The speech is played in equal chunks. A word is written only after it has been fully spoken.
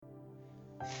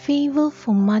Favour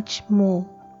for much more.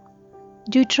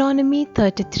 Deuteronomy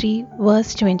 33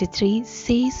 verse 23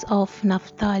 says of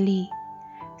Naphtali,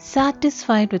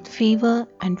 satisfied with favour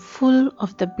and full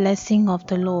of the blessing of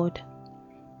the Lord.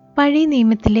 പഴയ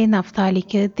നിയമത്തിലെ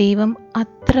നഫ്താലിക്ക് ദൈവം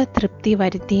അത്ര തൃപ്തി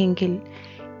വരുത്തിയെങ്കിൽ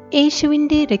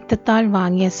യേശുവിൻ്റെ രക്തത്താൽ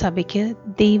വാങ്ങിയ സഭയ്ക്ക്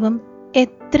ദൈവം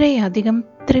എത്രയധികം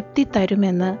തൃപ്തി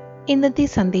തരുമെന്ന് ഇന്നത്തെ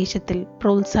സന്ദേശത്തിൽ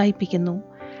പ്രോത്സാഹിപ്പിക്കുന്നു.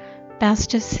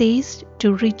 Pastor says to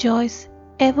rejoice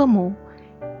evermore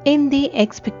in the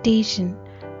expectation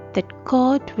that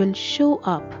God will show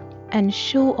up and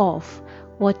show off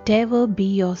whatever be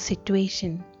your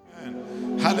situation.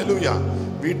 Hallelujah.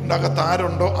 വീട്ടിനകത്ത്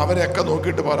ആരുണ്ടോ അവരെയൊക്കെ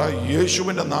നോക്കിയിട്ട് പറ,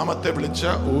 യേശുവിൻ്റെ നാമത്തെ വിളിച്ച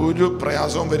ഒരു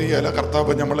പ്രയാസവും വരികയില്ല.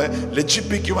 കർത്താവ് നമ്മളെ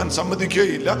ലജ്ജിപ്പിക്കുവാൻ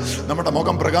സമ്മതിക്കുകയില്ല. നമ്മുടെ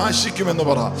മുഖം പ്രകാശിക്കുമെന്ന്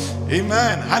പറ.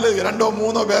 ആമേൻ. ഹല്ലേലൂയ.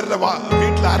 2-3 പേരുടെ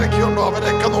വീട്ടിൽ ആരൊക്കെയുണ്ടോ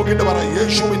അവരെയൊക്കെ നോക്കിയിട്ട് പറ,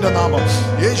 യേശുവിൻ്റെ നാമം,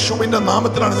 യേശുവിൻ്റെ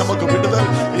നാമത്തിലാണ് നമുക്ക് വിടുതൽ,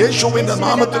 യേശുവിൻ്റെ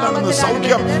നാമത്തിലാണ്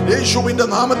സൗഖ്യം, യേശുവിൻ്റെ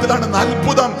നാമത്തിലാണ്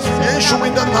അത്ഭുതം,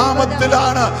 യേശുവിൻ്റെ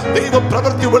നാമത്തിലാണ്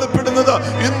ദൈവപ്രവൃത്തി വെളിപ്പെടുന്നത്.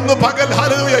 ഇന്ന് പകൽ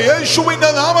ഹല്ലേലൂയ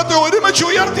യേശുവിൻ്റെ നാമത്തെ ഒരുമിച്ച്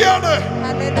ഉയർത്തിയാണ്.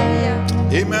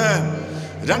 ആമേൻ.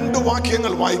 2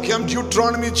 വാക്യങ്ങൾ വായിക്കാം.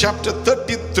 Deuteronomy chapter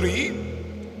 33,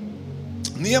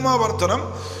 നിയമാവർത്തനം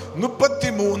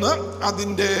 33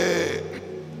 അതിന്റെ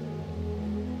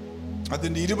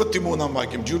 23-ാം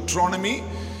വാക്യം. Deuteronomy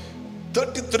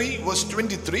 33 verse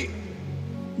 23.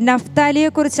 നഫ്താലിയെ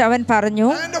കുറിച്ച് അവൻ പറഞ്ഞു,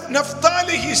 And of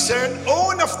Naphtali he said, O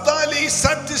Naphtali,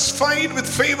 satisfied with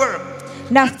favor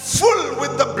and full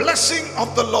with the blessing of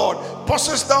the Lord,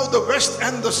 possess thou the west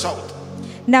and the south.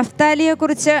 നഫ്താലിയെ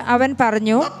കുറിച്ച് അവൻ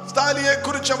പറഞ്ഞു,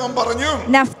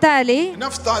 നഫ്താലി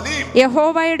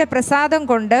യഹോവയുടെ പ്രസാദം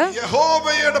കൊണ്ട്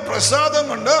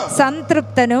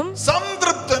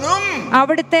സംതൃപ്തനും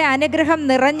അവിടുത്തെ അനുഗ്രഹം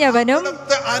നിറഞ്ഞവനും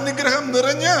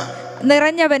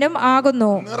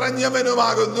ആകുന്നു.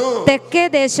 തെക്കേ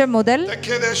ദേശം മുതൽ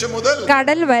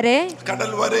കടൽ വരെ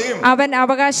അവൻ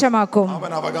അവകാശമാക്കും.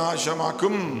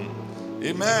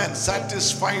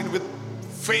 Satisfied with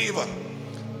favor.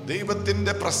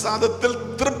 ദൈവത്തിന്റെ പ്രസാദത്തിൽ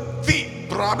തൃപ്തി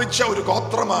പ്രാപിച്ച ഒരു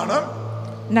ഗോത്രമാണ്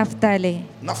നഫ്താലി.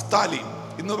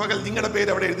 ഇന്ന് പകൽ നിങ്ങളുടെ പേര്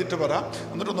അവിടെ എഴുതിയിട്ട് പറ,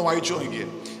 എന്നിട്ടൊന്ന് വായിച്ചു നോക്കിയേ.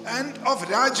 And of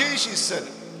Rajesh he said,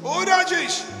 O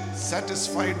Rajesh,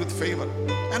 satisfied with favor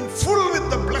and full with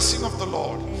the blessing of the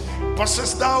Lord,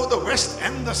 possess thou the west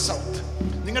and the south.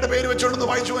 നിങ്ങളുടെ പേര് വെച്ചോണ്ടൊന്ന്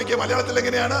വായിച്ചു നോക്കിയാൽ മലയാളത്തിൽ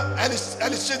എങ്ങനെയാണ്?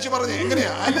 ആലിസ് ചേച്ചി പറഞ്ഞു.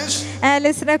 എങ്ങനെയാ?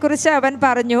 ആലിസിനെ കുറിച്ച് അവൻ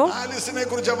പറഞ്ഞു,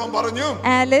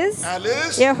 ആലിസ്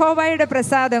യഹോവയുടെ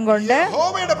പ്രസാദം കൊണ്ട്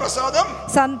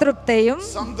സംതൃപ്തിയും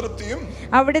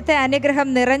അവിടുത്തെ അനുഗ്രഹം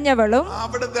നിറഞ്ഞവളും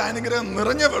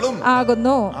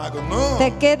ആകുന്നു.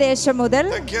 തെക്കേ ദേശം മുതൽ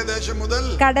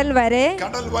കടൽ വരെ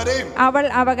അവൾ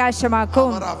അവകാശമാക്കും.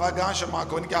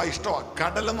 എനിക്ക് ആ ഇഷ്ടമാണ്.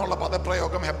 കടൽ എന്നുള്ള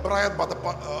പദപ്രയോഗം ഹെബ്രായ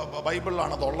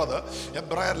ബൈബിളിലാണ് അതുള്ളത്,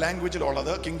 ഹെബ്രായ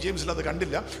ലാംഗ്വേജിലുള്ളത്. കിങ് ജെയിംസിൽ അത്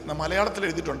കണ്ടില്ല, മലയാളത്തിൽ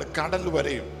എഴുതിയിട്ടുണ്ട് കടൽ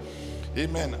വരെയും.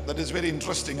 Amen. That is very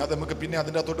interesting. അത് നമുക്ക് പിന്നെ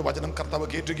അതിൻ്റെ അകത്തോട്ട് വചനം കർത്താവ്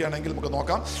കേറ്റുകയാണെങ്കിൽ നമുക്ക്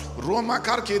നോക്കാം.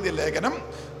 റോമാക്കാർക്ക് എഴുതിയ ലേഖനം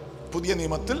പുതിയ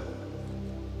നിയമത്തിൽ,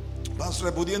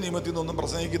 പാസ്റ്ററെ പുതിയ നിയമത്തിൽ നിന്നൊന്നും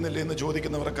പ്രസംഗിക്കുന്നില്ല എന്ന്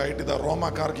ചോദിക്കുന്നവർക്കായിട്ട് ഇത്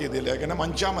റോമാക്കാർക്ക് എഴുതിയ ലേഖനം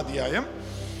 5-ാം അധ്യായം.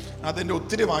 അതിൻ്റെ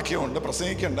ഒത്തിരി വാക്യമുണ്ട്,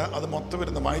 പ്രസംഗിക്കേണ്ട, അത് മൊത്തം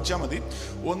വരുന്ന വായിച്ചാൽ മതി.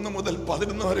 1 മുതൽ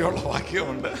 11 വരെയുള്ള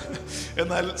വാക്യമുണ്ട്.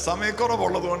 എന്നാൽ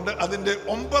സമയക്കുറവുള്ളതുകൊണ്ട് അതിൻ്റെ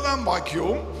 9-ാം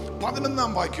വാക്യവും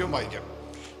 11-ാം വാക്യവും വായിക്കാം.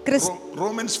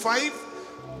 Romans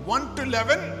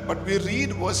 5:1-11, but we read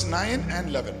verse 9 and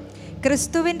 11.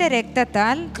 ക്രിസ്തുവിന്റെ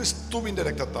രക്തത്താൽ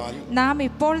നാം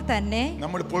ഇപ്പോൾ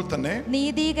തന്നെ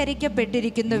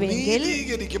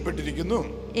നീതീകരിക്കപ്പെട്ടിരിക്കുന്നു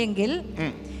എങ്കിൽ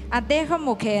അദ്ദേഹം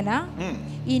മുഖേന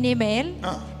ഇനിമേൽ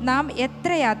നാം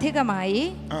എത്രയധികമായി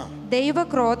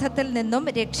ദൈവക്രോധത്തിൽ നിന്നും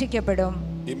രക്ഷിക്കപ്പെടും.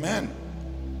 Amen.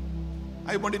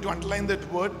 I want you to underline that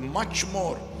word, much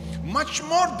more. Much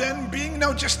more than being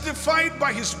now justified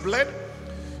by his blood,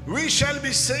 we shall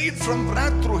be saved from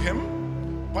wrath through him.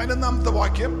 11-ാമത്തെ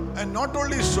വാക്യം. And not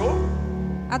only so,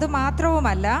 അത്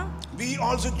മാത്രവുമല്ല, we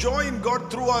also joy in God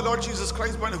through our Lord Jesus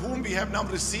Christ, by whom we have now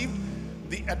received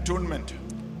the atonement.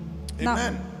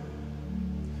 Amen.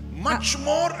 Much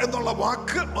more എന്നുള്ള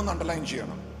വാക്ക് ഒന്ന് underline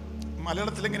ചെയ്യണം.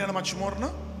 മലയാളത്തിൽ എങ്ങനെയാണ് much മോറിന്?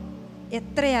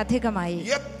 എത്രയധികമായി.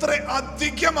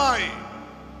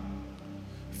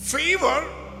 Favour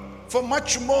four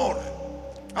much more.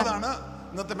 അതാണ്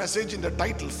ഇന്നത്തെ മെസ്സേജിന്റെ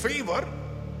title. Favour,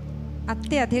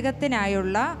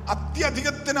 അത്യധികത്തിനായിട്ടുള്ള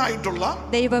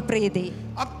ദൈവപ്രീതി.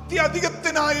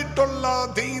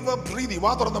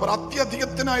 വാ തുറന്ന് പറ.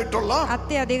 അത്യധികത്തിനായിട്ടുള്ള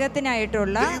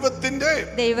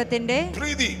ദൈവത്തിന്റെ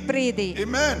പ്രീതി.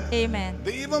 ആമേൻ.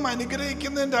 ദൈവം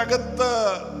അനുഗ്രഹിക്കുന്നതിന്റെ അകത്ത്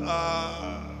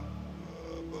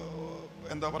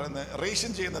എന്താ പറയുന്നത്, റേഷൻ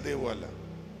ചെയ്യുന്ന ദൈവമല്ല,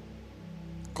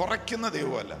 കുറയ്ക്കുന്ന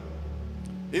ദൈവമല്ല.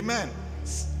 ആമേൻ.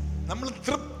 നമ്മൾ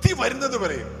തൃപ്തി വരുന്നത്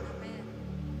വരെ.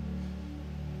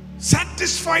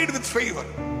 Satisfied with favour.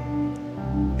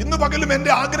 ഇന്ന് പകലും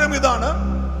എന്റെ ആഗ്രഹം ഇതാണ്,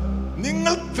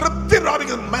 നിങ്ങൾ തൃപ്തി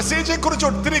പ്രാപിക്കുന്ന. മെസ്സേജെ കുറിച്ച്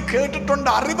ഒത്തിരി കേട്ടിട്ടുണ്ട്,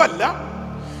 അറിവല്ല,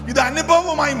 ഇത്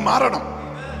അനുഭവമായി മാറണം.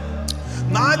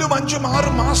 4, 5,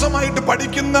 6 മാസമായിട്ട്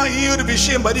പഠിക്കുന്ന ഈ ഒരു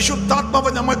വിഷയം,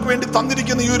 പരിശുദ്ധാത്മാവ് നമുക്ക് വേണ്ടി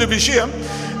തന്നിരിക്കുന്ന ഈ ഒരു വിഷയം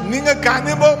നിങ്ങൾക്ക്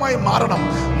അനുഭവമായി മാറണം.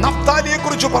 നഫ്താലിയെ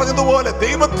കുറിച്ച് പറഞ്ഞതുപോലെ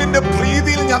ദൈവത്തിന്റെ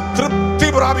പ്രീതിയിൽ ഞാൻ തൃപ്തി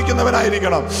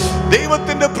പ്രാപിക്കുന്നവനായിരിക്കണം.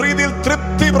 ദൈവത്തിന്റെ പ്രീതിയിൽ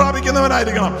തൃപ്തി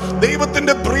പ്രാപിക്കുന്നവനായിരിക്കണം.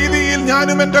 ദൈവത്തിന്റെ പ്രീതിയിൽ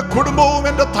ഞാനും എൻ്റെ കുടുംബവും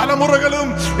എൻ്റെ തലമുറകളും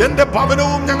എൻ്റെ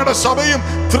ഭവനവും ഞങ്ങളുടെ സഭയും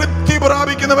തൃപ്തി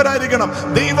പ്രാപിക്കുന്നവരായിരിക്കണം.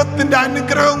 ദൈവത്തിന്റെ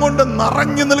അനുഗ്രഹം കൊണ്ട്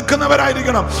നിറഞ്ഞു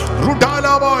നിൽക്കുന്നവരായിരിക്കണം.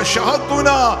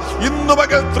 ഇന്ന്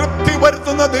പകൽ തൃപ്തി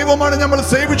വരുത്തുന്ന ദൈവമാണ് നമ്മൾ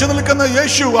സേവിച്ചു നിൽക്കുന്ന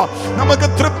യേശുവ. നമുക്ക്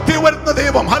തൃപ്തി വരുത്തുന്ന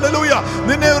ദൈവം. ഹല്ലേലൂയ.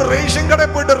 നിന്നെ റേഷൻ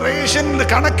കടയിൽ പോയിട്ട് റേഷൻ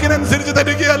കണക്കിനനുസരിച്ച്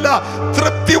തരികയല്ല,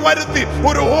 തൃപ്തി വരുത്തി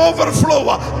ഒരു ഓവർഫ്ലോ,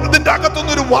 ഇതിന്റെ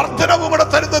അകത്തുനിന്ന് ഒരു വർധനവും കൂടെ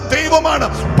തരുന്ന ദൈവമാണ്.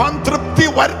 തൃപ്തി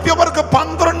വരുത്തിയവർക്ക്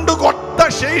 12 കൊട്ട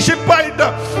ശേഷിപ്പായിട്ട്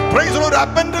ഒരു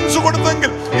അബൻഡൻസ്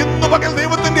കൊടുത്തെങ്കിൽ, ഇന്ന് പകൽ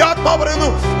ദൈവത്തിന്റെ ആത്മാവ് പറയുന്നു,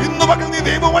 ഇന്ന് പകൽ നീ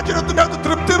ദൈവവചനത്തിന്റെ അകത്ത്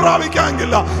തൃപ്തി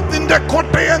പ്രാപിക്കാമെങ്കിൽ നിന്റെ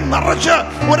കൊട്ടയെ നിറച്ച്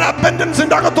ഒരു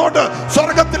അബൻഡൻസിന്റെ അകത്തോട്ട്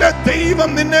സ്വർഗത്തിലെ ദൈവം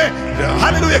നിന്നെ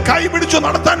ഹല്ലേലൂയ കൈപിടിച്ചു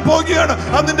നടത്താൻ പോവുകയാണ്.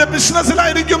 അത് നിന്റെ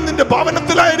ബിസിനസ്സിലായിരിക്കും, നിന്റെ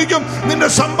ഭവനത്തിലായിരിക്കും, നിന്റെ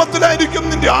സമ്പത്തിലായിരിക്കും,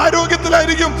 നിന്റെ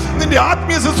ആരോഗ്യത്തിലായിരിക്കും, നിന്റെ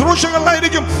ആത്മീയ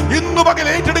ശുശ്രൂഷകളിലായിരിക്കും. ഇന്ന് പകൽ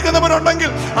ഏറ്റെടുക്കുന്നവരുണ്ടെങ്കിൽ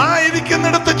ആ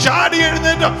ഇരിക്കുന്നിടത്ത് ചാടി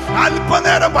എഴുന്നേറ്റ്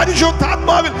അല്പനേരം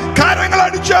പരിശുദ്ധാത്മാവിൽ കരങ്ങൾ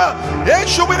അടിച്ച്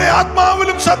യേശുവിനെ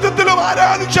ആത്മാവിലും സത്യത്തിലും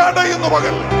ആരാധിച്ചാട്ടെ ഇന്ന്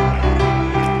പകൽ.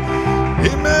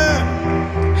 Amen.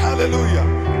 Hallelujah.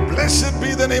 Blessed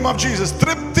be the name of Jesus.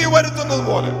 തൃപ്തി വരുത്തുന്നത്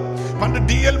പോലെ പണ്ട്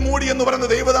D.L. മൂഡി എന്ന് പറയുന്ന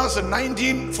ദേവദാസൻ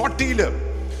 1940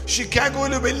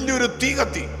 ഷിക്കാഗോയിൽ വലിയൊരു തീ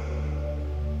കത്തി.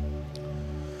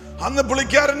 അന്ന്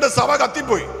പുള്ളിക്കാരന്റെ സഭ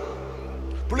കത്തിപ്പോയി.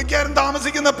 പുള്ളിക്കാരൻ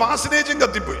താമസിക്കുന്ന പാസനേജും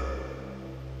കത്തിപ്പോയി.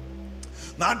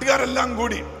 നാട്ടുകാരെല്ലാം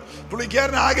കൂടി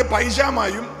പുള്ളിക്കാരൻ ആകെ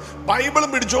പൈജാമായും ബൈബിളും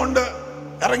പിടിച്ചുകൊണ്ട്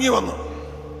ഇറങ്ങി വന്നു.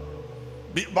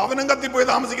 ഭവനം കത്തിപ്പോയി,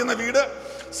 താമസിക്കുന്ന വീട്,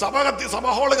 സഭ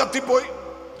ഹാള് കത്തിപ്പോയി.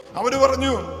 അവര്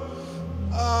പറഞ്ഞു,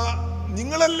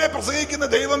 നിങ്ങളല്ലേ പ്രസംഗിക്കുന്ന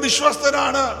ദൈവം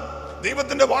വിശ്വസ്തനാണ്,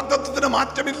 ദൈവത്തിന്റെ വാഗ്ദത്തത്തിന്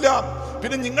മാറ്റമില്ല,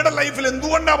 പിന്നെ നിങ്ങളുടെ ലൈഫിൽ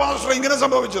എന്തുകൊണ്ടാണ് പാസ്റ്റർ ഇങ്ങനെ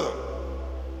സംഭവിച്ചത്?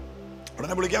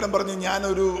 ഉടനെ പുള്ളിക്കാരൻ പറഞ്ഞു,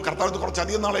 ഞാനൊരു കർത്താവത്ത്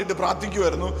കുറച്ചധികം നാളായിട്ട്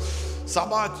പ്രാർത്ഥിക്കുമായിരുന്നു.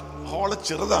 സഭ ഹാള്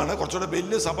ചെറുതാണ്, കുറച്ചുകൂടെ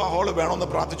വലിയ സഭാ ഹാള് വേണമെന്ന്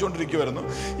പ്രാർത്ഥിച്ചുകൊണ്ടിരിക്കുമായിരുന്നു.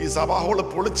 ഈ സഭാ ഹാള്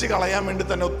പൊളിച്ച് കളയാൻ വേണ്ടി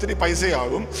തന്നെ ഒത്തിരി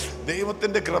പൈസയാകും.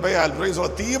 ദൈവത്തിന്റെ കൃപയാൽ പ്രൈസ്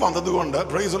തീ വന്നതുകൊണ്ട്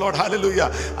പ്രൈസ് ലോർഡ് ഹല്ലേലൂയ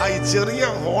ആ ഈ ചെറിയ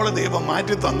ഹാള് ദൈവം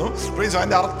മാറ്റി തന്നു. പ്രൈസ്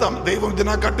അതിന്റെ അർത്ഥം ദൈവം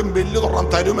ഇതിനെക്കാട്ടും വലിയ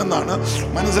തുറന്ന് തരുമെന്നാണ്.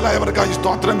 മനസ്സിലായവർക്കായി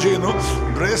സ്തോത്രം ചെയ്യുന്നു.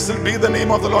 Blessed be the name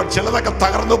of the Lord. ചിലതൊക്കെ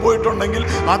തകർന്നു പോയിട്ടുണ്ടെങ്കിൽ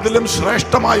അതിലും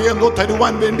ശ്രേഷ്ഠമായ എന്തോ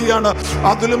തരുവാൻ വേണ്ടിയാണ്,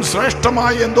 അതിലും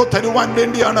ശ്രേഷ്ഠമായ എന്തോ തരുവാൻ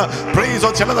വേണ്ടിയാണ് പ്രൈസ്.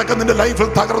 ചിലതൊക്കെ നിന്റെ ലൈഫിൽ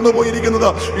തകർന്നു പോയിരിക്കുന്നത്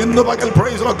ഇന്ന് പകൽ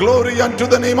praise the glory unto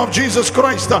the name of Jesus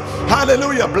Christ.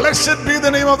 Hallelujah. Blessed be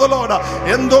the name of the Lord.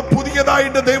 എന്തോ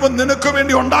പുതിയതായിട്ട് ദൈവം നിനക്ക്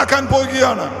വേണ്ടി ഉണ്ടാക്കാൻ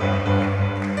പോകുകയാണ്.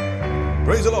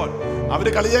 Praise the Lord. അവര്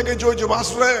കളിയൊക്കെ ചോദിച്ചു,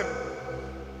 പാസ്റ്ററെ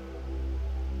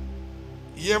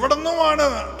എവിടെന്നുമാണ്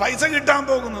പൈസ കിട്ടാൻ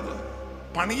പോകുന്നത്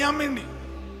പണിയാൻ വേണ്ടി?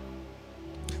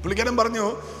 പുള്ളിക്കാരൻ പറഞ്ഞു,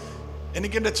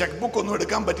 എനിക്ക് എൻ്റെ ചെക്ക് ബുക്ക് ഒന്നും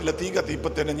എടുക്കാൻ പറ്റില്ല, തീ കത്തി. ഇപ്പൊ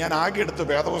തന്നെ ഞാൻ ആകെ എടുത്ത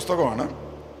വേദപുസ്തകമാണ്.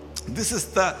 This is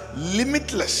the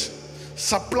limitless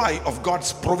supply of God's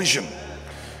provision.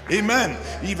 Amen.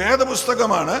 ഈ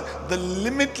വേദപുസ്തകമാണ് the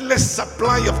limitless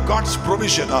supply of God's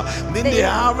provision. നിന്റെ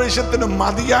ആവശ്യത്തിന്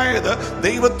മതിയായത്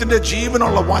ദൈവത്തിന്റെ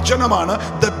ജീവനുള്ള വചനമാണ്.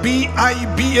 The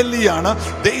BIBLE ആണ്,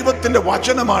 ദൈവത്തിന്റെ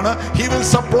വചനമാണ്. He will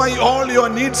supply all your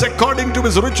needs according to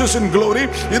his riches in glory.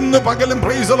 ഇന്ന് പകലും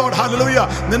praise the Lord hallelujah.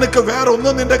 നിനക്ക് വേറെ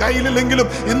ഒന്നും നിന്റെ കയ്യിലില്ലെങ്കിലും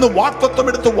ഇന്ന് വാഗ്ദത്തം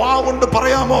എടുത്ത് വാവുകൊണ്ട്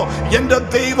പറയാമോ, എന്റെ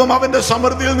ദൈവം അവന്റെ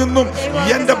സമൃദ്ധിയിൽ നിന്നും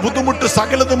എന്റെ ബുദ്ധിമുട്ട്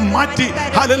സകലതും മാറ്റി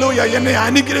ഹല്ലേലൂയ എന്നെ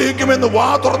അനുഗ്രഹിക്കുമെന്ന് വാ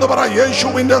തുറന്ന് പറ,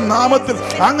 യേശുവിന്റെ നാമത്തിൽ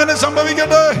അങ്ങനെ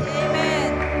സംഭവിക്കട്ടെ.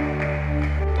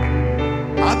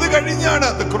 അത് കഴിഞ്ഞാണ്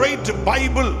the great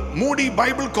Bible Moody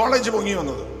Bible college പൊങ്ങി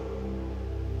വന്നത്.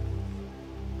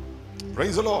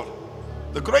 Praise the Lord.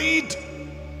 The great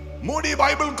Moody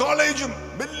Bible കോളേജും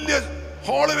വലിയ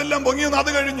ഹാളും എല്ലാം പൊങ്ങി വന്നു.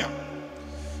 അത് കഴിഞ്ഞ്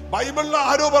ബൈബിളിൽ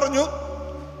ആരോ പറഞ്ഞു,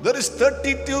 there is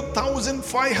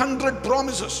 32,500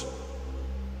 promises.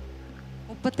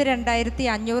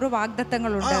 32,500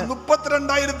 വാഗ്ദത്തങ്ങളുണ്ട്.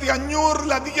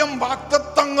 32,500-ലധികം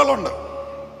വാഗ്ദത്തങ്ങളുണ്ട്.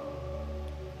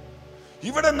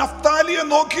 ഇവിടെ നഫ്താലിയെ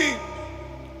നോക്കി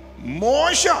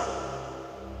മോശ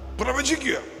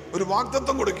പ്രവചിക്കുക, ഒരു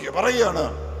വാഗ്ദത്തം കൊടുക്കുക, പറയുകയാണ്,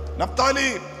 Naphtali,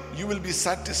 you will be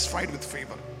satisfied with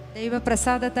favor.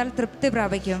 ദൈവപ്രസാദത്താൽ തൃപ്തി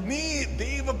പ്രാപിക്കും. നീ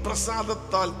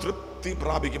ദൈവപ്രസാദത്താൽ തൃപ്തി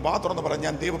പ്രാപിക്കും. തുറന്ന് പറ,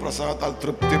 ഞാൻ ദൈവപ്രസാദത്താൽ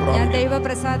തൃപ്തി പ്രാപിക്കും. ഞാൻ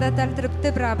ദൈവപ്രസാദത്താൽ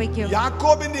തൃപ്തി പ്രാപിക്കും.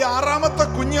 യാക്കോബിന്റെ 6ാമത്തെ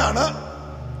കുഞ്ഞാണ്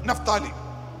നഫ്താലി.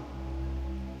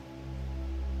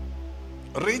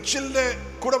 റേച്ചലിന്റെ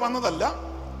കൂടെ വന്നതല്ല,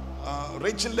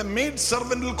 റേച്ചലിന്റെ മെയ്ഡ്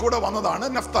സെർവന്റിൽ കൂടെ വന്നതാണ്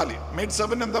നഫ്താലി. മെയ്ഡ്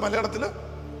സെർവന്റ് എന്താ മലയാളത്തില്?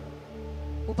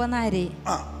 ഉപനാരി.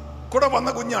 കൂടെ വന്ന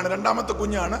കുഞ്ഞാണ്, രണ്ടാമത്തെ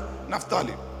കുഞ്ഞാണ്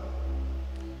നഫ്താലി.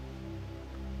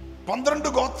 12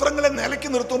 ഗോത്രങ്ങളെ നിലയ്ക്ക്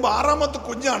നിർത്തുമ്പോൾ 6ാമത്തെ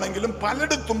കുഞ്ഞാണെങ്കിലും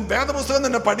പലയിടത്തും വേദപുസ്തകം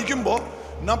തന്നെ പഠിക്കുമ്പോൾ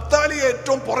നഫ്താലിയെ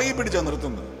ഏറ്റവും പുറകെ പിടിച്ചാണ്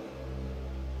നിർത്തുന്നത്.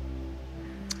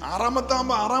 6ാമത്തെ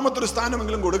ആകുമ്പോൾ 6ാമത്തെ ഒരു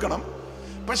സ്ഥാനമെങ്കിലും കൊടുക്കണം.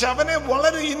 പക്ഷെ അവനെ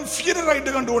വളരെ ഇൻഫീരിയർ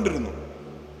ആയിട്ട് കണ്ടുകൊണ്ടിരുന്നു.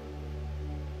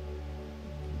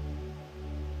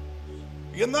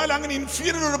 എന്നാൽ അങ്ങനെ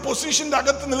ഇൻഫീരിയർ ഒരു പൊസിഷന്റെ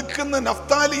അകത്ത് നിൽക്കുന്ന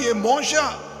നഫ്താലിയെ മോശ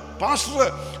പാസ്റ്റർ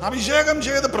അഭിഷേകം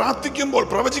ചെയ്ത് പ്രാർത്ഥിക്കുമ്പോൾ,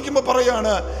 പ്രവചിക്കുമ്പോൾ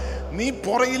പറയാണ്, നീ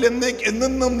പുറയിൽ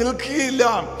എന്നെന്നും നിൽക്കുകയില്ല,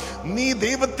 നീ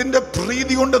ദൈവത്തിന്റെ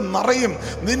പ്രീതി കൊണ്ട് നിറയും,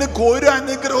 നിനക്ക് ഒരു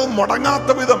അനുഗ്രഹവും മുടങ്ങാത്ത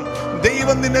വിധം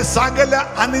ദൈവം നിന്നെ സകല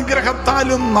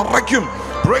അനുഗ്രഹത്താലും നിറയ്ക്കും.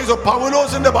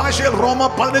 പൗലോസിന്റെ ഭാഷയിൽ റോമ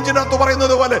 15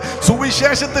 പറയുന്നത് പോലെ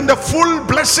സുവിശേഷത്തിന്റെ ഫുൾ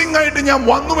ബ്ലെസ്സിംഗ് ആയിട്ട് ഞാൻ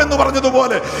വന്നു എന്ന്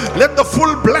പറഞ്ഞതുപോലെ, let the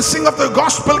full blessing of the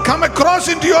gospel come across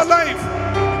into your life.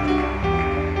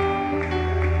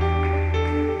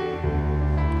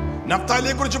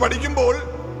 നഫ്താലിയെ കുറിച്ച് പഠിക്കുമ്പോൾ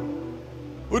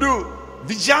ഒരു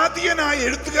വിജാതീയനായ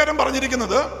എഴുത്തുകാരൻ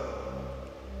പറഞ്ഞിരിക്കുന്നത്,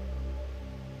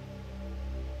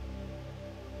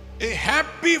 a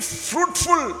happy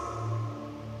fruitful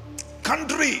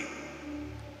country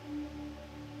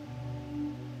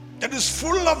that is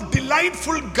full of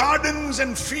delightful gardens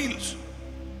and fields.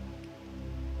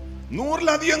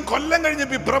 100-ലധികം കൊല്ലം കഴിഞ്ഞ്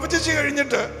പ്രവചിച്ചു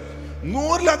കഴിഞ്ഞിട്ട്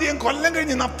 100-ലധികം കൊല്ലം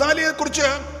കഴിഞ്ഞ് നഫ്താലിയെ കുറിച്ച്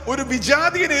ഒരു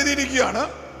വിജാതീയൻ എഴുതിയിരിക്കുകയാണ്,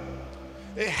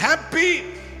 a happy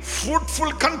fruitful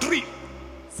country,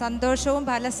 സന്തോഷവും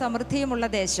ഫലസമൃദ്ധിയുമുള്ള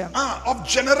ദേശം, of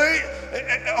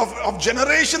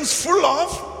generations full of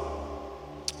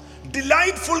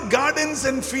delightful gardens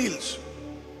and fields.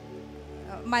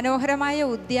 മനോഹരമായ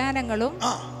ഉദ്യാനങ്ങളും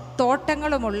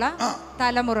തോട്ടങ്ങളുമുള്ള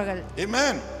തലമുറകൾ.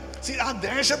 Amen. ആ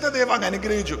ദേശത്തെ ദൈവം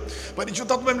അനുഗ്രഹിച്ചു.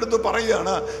 പരിശുദ്ധാത്മാവിന്റെ അടുത്ത്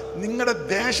പറയുകയാണ്, നിങ്ങളുടെ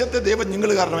ദേശത്തെ ദൈവം നിങ്ങൾ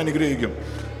കാരണം അനുഗ്രഹിക്കും.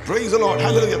 Praise the Lord.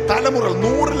 Hallelujah. തലമുറകൾ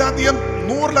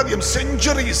 100-ലധികം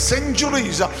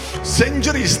സെഞ്ചുറീസ്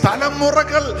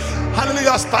തലമുറകൾ.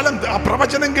 ഹല്ലേലൂയ. സ്ഥലം ആ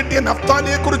പ്രവചനം കിട്ടിയ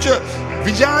നഫ്താലിയെ കുറിച്ച്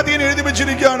വിജാതീയൻ എഴുതി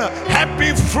വെച്ചിരിക്കുകയാണ്, happy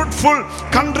fruitful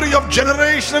country of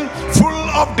generation full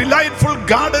of delightful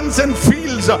gardens and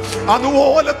fields.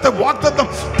 അതുപോലത്തെ വാഗ്ദത്തം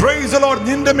പ്രൈസ് ദി ലോർഡ്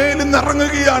നിന്റെ മേലിൽ നിന്ന്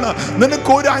ഇറങ്ങുകയാണ്.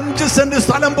 നിനക്ക് ഒരു 5 സെന്റ്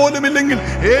സ്ഥലം പോലും ഇല്ലെങ്കിൽ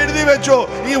എഴുതി വെച്ചോ,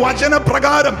 ഈ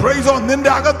വചനപ്രകാരം പ്രൈസ് ദി ലോർഡ്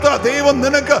നിന്റെ അകത്ത് ദൈവം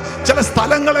നിനക്ക് ചില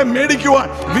സ്ഥലങ്ങളെ മേടിക്കുവാൻ,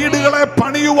 വീടുകളെ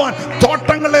പണിയുവാൻ,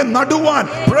 തോട്ടങ്ങളെ നടുവാൻ,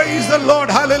 praise the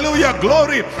Lord hallelujah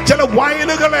glory, ചില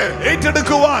വയലുകളെ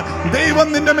ഏറ്റെടുക്കുവാൻ ദൈവം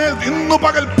നിന്റെ മേൽ ഇന്നു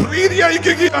പകൽ പ്രീതി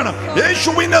അയക്കുകയാണ്.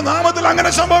 യേശുവിന്റെ നാമത്തിൽ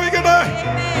അങ്ങനെ സംഭവിക്കട്ടെ.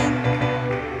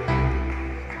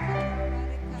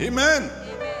 Amen.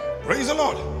 Praise the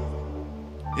Lord.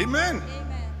 Amen.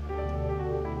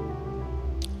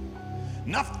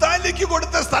 നഫ്താലിക്ക്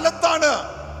കൊടുത്ത സ്ഥലത്താണ്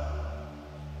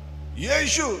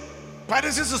യേശു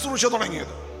പരസ്യ ശുശ്രൂഷ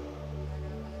തുടങ്ങിയത്.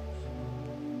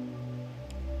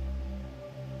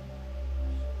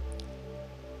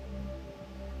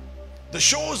 The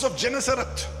shores of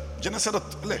Gennesaret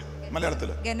അല്ലേ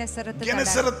മലയാളത്തില്?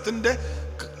 ഗെനസറത്തിന്റെ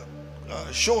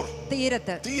ഷോർ,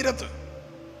 തീരത്ത്.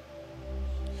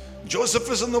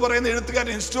 ജോസഫസ് എന്ന് പറയുന്ന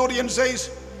എഴുത്തുകാരൻ historian says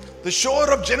the shore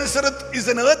of Gennesaret is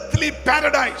an earthly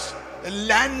paradise, a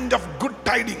land of good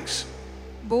tidings.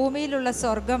 ഭൂമിയിലുള്ള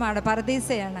സ്വർഗ്ഗമാണ്,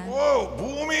 പരദീസയാണ്.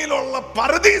 ഭൂമിയിലുള്ള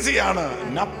പരദീസയാണ്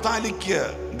നഫ്താലിക്ക്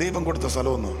ദൈവം കൊടുത്ത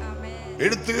സ്ഥലമെന്ന്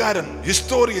എഴുത്തുകാരൻ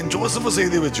ഹിസ്റ്റോറിയൻ ജോസഫസ്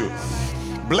എഴുതി വെച്ചു.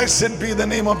 Blessed be the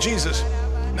name of Jesus.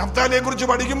 നഫ്താലിയെ കുറിച്ച്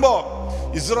പഠിക്കുമ്പോൾ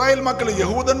ഇസ്രായേൽ മക്കൾ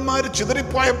യഹൂദന്മാർ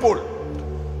ചിതറിപ്പോയപ്പോൾ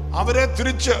അവരെ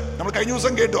തിരിച്ച്, നമ്മൾ കഴിഞ്ഞ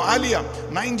ദിവസം കേട്ടു, ആലിയ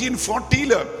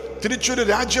 1940 തിരിച്ചൊരു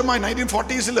രാജ്യമായി,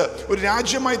 1940s ഒരു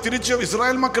രാജ്യമായി തിരിച്ച്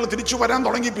ഇസ്രായേൽ മക്കൾ തിരിച്ചു വരാൻ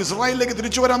തുടങ്ങിയപ്പോൾ, ഇസ്രായേലിലേക്ക്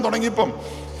തിരിച്ചു വരാൻ തുടങ്ങിയപ്പം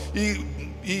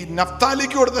ഈ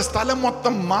നഫ്താലിക്ക് കൊടുത്ത സ്ഥലം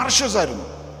മൊത്തം മാർഷസ് ആയിരുന്നു,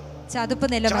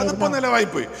 ചതുപ്പ്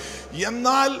നിലവായിപ്പോയി.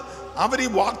 എന്നാൽ അവർ ഈ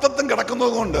വാഗ്ദത്തം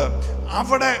കിടക്കുന്നത് കൊണ്ട്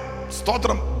അവിടെ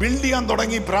സ്തോത്രം ബിൽഡ് ചെയ്യാൻ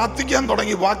തുടങ്ങി, പ്രാർത്ഥിക്കാൻ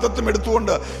തുടങ്ങി, വാഗ്ദത്തം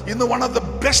എടുത്തുകൊണ്ട് ഇന്ന് one of the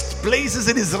best places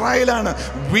in ഇസ്രായേലാണ്.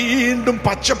 വീണ്ടും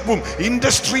പച്ചപ്പും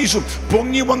ഇൻഡസ്ട്രീസും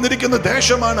പൊങ്ങി വന്നിരിക്കുന്ന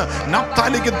ദേശമാണ്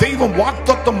നഫ്താലിക്ക് ദൈവം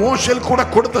വാഗ്ദത്തം മോശയിൽ കൂടെ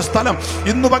കൊടുത്ത സ്ഥലം.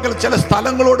 ഇന്ന് പകൽ ചില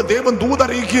സ്ഥലങ്ങളോട് ദൈവം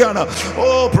ദൂതറിയിക്കുകയാണ്, ഓ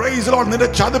പ്രൈസ് ദി ലോർഡ്, നിന്റെ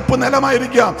ചതുപ്പ്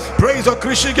നിലമായിരിക്കാം, പ്രൈസ് ദി,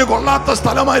 കൃഷിക്ക് കൊള്ളാത്ത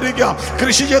സ്ഥലമായിരിക്കാം,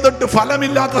 കൃഷി ചെയ്തിട്ട്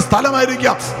ഫലമില്ലാത്ത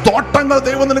സ്ഥലമായിരിക്കാം, തോട്ടങ്ങൾ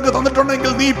ദൈവം നിനക്ക്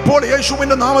തന്നിട്ടുണ്ടെങ്കിൽ നീ ഇപ്പോൾ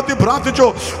യേശുവിന്റെ നാമത്തിൽ പ്രാർത്ഥിച്ചോ.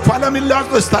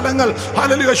 ഫലമില്ലാത്ത സ്ഥലങ്ങൾ,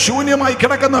 ഹല്ലേലൂയ, ശൂന്യമായി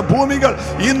കിടക്കുന്ന ഭൂമികൾ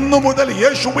ഇന്നു മുതൽ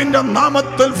യേശുവിന്റെ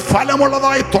നാമത്തിൽ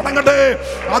ഫലമുള്ളതായി തുടങ്ങട്ടെ.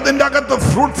 അതിന്റെ അകത്ത്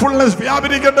ഫ്രൂട്ട്ഫുൾനെസ്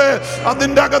വ്യാപരിക്കട്ടെ.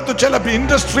 അതിന്റെ അകത്ത് ചില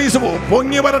ഇൻഡസ്ട്രീസ്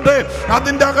പൊങ്ങി വരട്ടെ.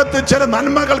 അതിന്റെ അകത്ത് ചില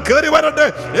നന്മകൾ കയറി വരട്ടെ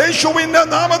യേശുവിന്റെ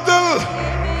നാമത്തിൽ.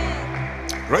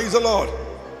 Praise the Lord.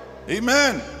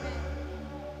 Amen.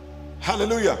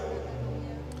 Hallelujah.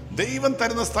 ദൈവം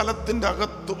തരുന്ന സ്ഥലത്തിന്റെ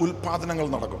അകത്ത് ഉൽപാദനങ്ങൾ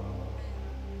നടക്കും.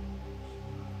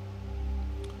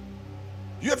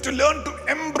 You have to learn to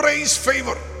embrace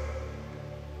favor.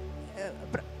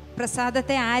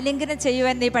 പ്രസാദത്തെ ആലിംഗനം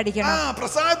ചെയ്യുവാൻ നീ പഠിക്കണം.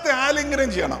 പ്രസാദത്തെ ആലിംഗനം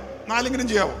ചെയ്യണം. ആലിംഗനം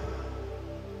ചെയ്യാവോ?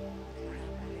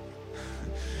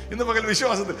 ഇന്ന് പകൽ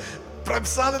വിശ്വാസത്തിൽ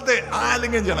പ്രസാദത്തെ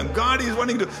ആലിംഗനം ചെയ്യണം. God is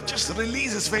wanting to just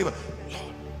release his favor.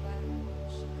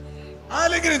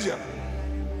 ആലിംഗനം ചെയ്യണം.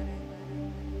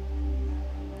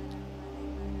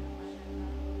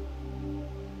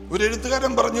 ഒരു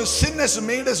എഴുത്തുകാരൻ പറഞ്ഞു, sin has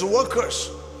made us workers.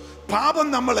 പാപം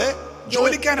നമ്മളെ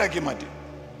ജോലിക്കാരാക്കി മാറ്റി.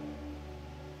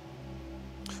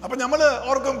 അപ്പൊ നമ്മള്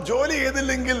ഓർക്കും ജോലി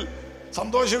ചെയ്തില്ലെങ്കിൽ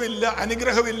സന്തോഷമില്ല,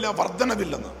 അനുഗ്രഹമില്ല,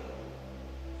 വർധനവില്ലെന്ന്.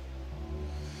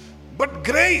 ബട്ട്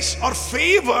ഗ്രേസ് ഓർ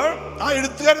ഫേവർ, ആ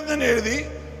എഴുത്തുകാരൻ തന്നെ എഴുതി,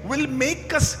 will make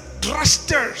us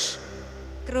trusters.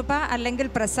 കൃപ അല്ലെങ്കിൽ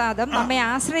പ്രസാദം നമ്മെ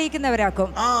ആശ്രയിക്കുന്നവരാക്കും.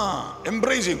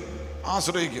 എംബ്രേസ് ചെയ്യും,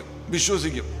 ആശ്രയിക്കും,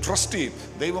 വിശ്വസിക്കും, ട്രസ്റ്റ് ചെയ്യും.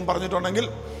 ദൈവം പറഞ്ഞിട്ടുണ്ടെങ്കിൽ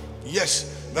യെസ്,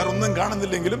 വേറെ ഒന്നും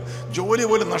കാണുന്നില്ലെങ്കിലും ജോലി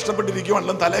പോലും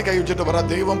നഷ്ടപ്പെട്ടിരിക്കുവാണെങ്കിലും തലേ കൈ വെച്ചിട്ട് പറ,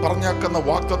 ദൈവം പറഞ്ഞേക്കുന്ന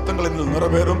വാഗ്ദത്തങ്ങളിൽ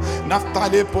നിറവേറും.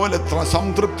 നഫ്താലിയെ പോലെ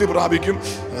സംതൃപ്തി പ്രാപിക്കും.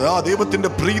 ആ ദൈവത്തിന്റെ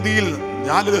പ്രീതിയിൽ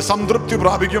ഞാൻ സംതൃപ്തി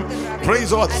പ്രാപിക്കും.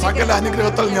 Praise God. സകല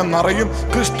അനുഗ്രഹത്തിൽ ഞാൻ നിറയും.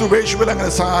 ക്രിസ്തുവേശുവിൽ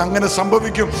അങ്ങനെ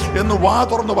സംഭവിക്കും എന്ന് വാ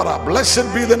തുറന്നു പറ. Blessed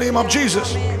be the name of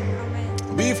Jesus.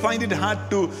 We find it hard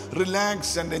to relax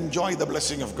and enjoy the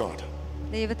blessing of God.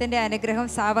 ദൈവത്തിന്റെ അനുഗ്രഹം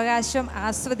സാവകാശം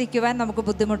ആസ്വദിക്കുവാൻ നമുക്ക്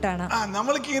ബുദ്ധിമുട്ടാണ്.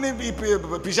 നമ്മൾക്ക് ഇങ്ങനെ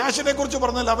പിശാചിനെ കുറിച്ച്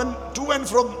പറഞ്ഞാൽ അവൻ ടു ആൻഡ്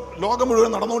ഫ്രം ലോകം മുഴുവൻ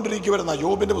നടന്നുകൊണ്ടിരിക്കുവായിരുന്ന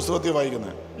യോബിന്റെ പുസ്തകത്തിൽ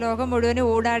വായിക്കുന്നത്. ലോകം മുഴുവനും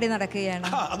ഊടാടി നടക്കുകയാണ്.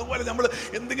 അതുപോലെ നമ്മൾ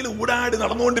എന്തെങ്കിലും ഊടാടി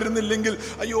നടന്നുകൊണ്ടിരുന്നില്ലെങ്കിൽ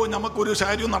അയ്യോ നമുക്കൊരു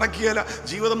കാര്യവും നടക്കുകയില്ല,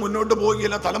 ജീവിതം മുന്നോട്ട്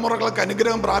പോവുകയില്ല, തലമുറകൾക്ക്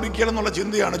അനുഗ്രഹം പ്രാപിക്കുകയില്ല എന്നുള്ള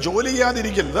ചിന്തയാണ്. ജോലി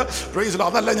ചെയ്യാതിരിക്കരുത്, പ്രൈസ് ദി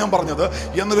ലോർഡ്, അതല്ല ഞാൻ പറഞ്ഞത്.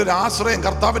 എന്നൊരു ആശ്രയം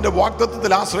കർത്താവിന്റെ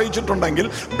വാഗ്ദത്തത്തിൽ ആശ്രയിച്ചിട്ടുണ്ടെങ്കിൽ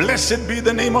blessed be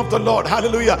the name of the Lord.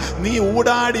 Hallelujah. നീ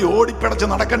ഊടാടി ഓടിപ്പിടച്ച്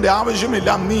നടക്കേണ്ട ആവശ്യമില്ല.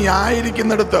 നീ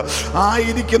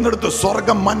ആയിരിക്കുന്നിടത്ത്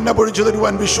സ്വർഗം മന്ന പൊഴിച്ചു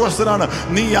തരുവാൻ വിശ്വസ്തനാണ്.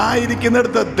 നീ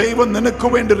ആയിരിക്കുന്നിടത്ത് ദൈവം നിനക്ക്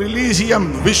വേണ്ടി റിലീസ് ചെയ്യാൻ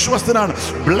വിശ്വസ്തനാണ്.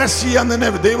 ബ്ലെസ് ചെയ്യാൻ നിന്നെ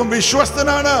ദൈവം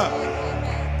വിശ്വസ്തനാണ്.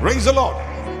 Praise the Lord.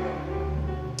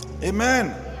 ആമേൻ.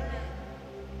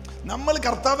 നമ്മൾ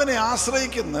കർത്താവിനെ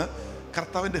ആശ്രയിക്കുന്ന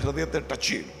കർത്താവിന്റെ ഹൃദയത്തെ ടച്ച്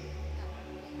ചെയ്യും.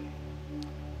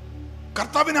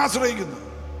 കർത്താവിനെ ആശ്രയിക്കുന്നു.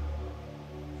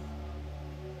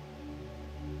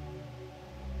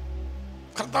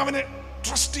 കർത്താവിനെ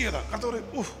ട്രസ്റ്റ് ചെയ്ത കർത്താവ്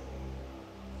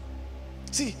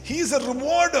see he is a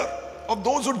rewarder of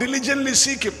those who diligently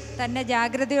seek him. തന്നെ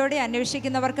ജാഗ്രതയോടെ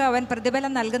അന്വേഷിക്കുന്നവർക്ക് അവൻ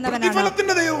പ്രതിഫലം നൽകുന്നവനാണ്.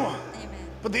 പ്രതിഫലത്തിന്റെ ദൈവമാണ്.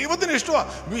 അപ്പൊ ദൈവത്തിന് ഇഷ്ടമാണ്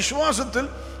വിശ്വാസത്തിൽ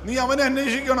നീ അവനെ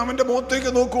അന്വേഷിക്കണം, അവന്റെ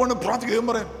മുഖത്തേക്ക് നോക്കുവാണ്, പ്രാർത്ഥിക്കുക. ദൈവം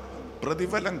പറയും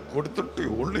പ്രതിഫലം കൊടുത്തിട്ടേ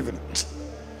ഉള്ളൂ ഇവന്.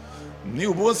 നീ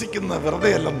ഉപവസിക്കുന്ന വെറുതെ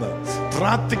അല്ലെന്ന്,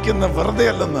 പ്രാർത്ഥിക്കുന്ന വെറുതെ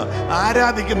അല്ലെന്ന്,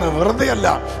 ആരാധിക്കുന്ന വെറുതെ അല്ല,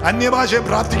 അന്യഭാഷയെ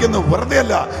പ്രാർത്ഥിക്കുന്ന വെറുതെ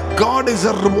അല്ല. God is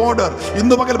a rewarder.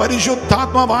 ഇന്ന് പകൽ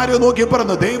പരിശുദ്ധാത്മാവ് ആരെ നോക്കി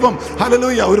പറഞ്ഞു, ദൈവം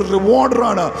ഹല്ലേലൂയ ഒരു റിവാർഡർ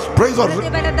ആണ്. Praise the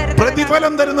Lord.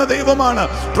 പ്രതിഫലം തരുന്ന ദൈവമാണ്.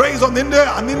 Praise the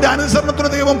Lord. നിന്റെ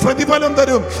അനുസരണത്തിന് ദൈവം പ്രതിഫലം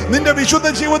തരും. നിന്റെ വിശുദ്ധ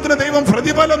ജീവിതത്തിന് ദൈവം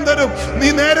പ്രതിഫലം തരും. നീ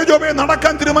നേരെ ചൊവ്വേ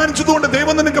നടക്കാൻ തീരുമാനിച്ചതുകൊണ്ട്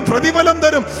ദൈവം നിനക്ക് പ്രതിഫലം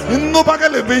തരും. ഇന്ന്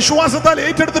പകൽ വിശ്വാസത്താൽ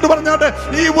ഏറ്റെടുത്തിട്ട് പറഞ്ഞാട്ടെ,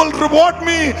 he will reward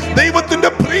me. ദൈവത്തിന്റെ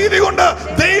പ്രീതി കൊണ്ട്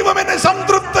ദൈവം എന്നെ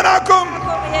സംതൃപ്തനാക്കും.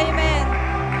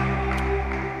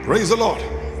 Praise the Lord.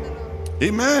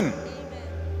 Amen.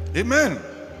 Amen.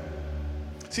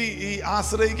 See, ഈ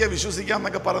ആശ്രയിക്കുക വിശ്വസിക്കുക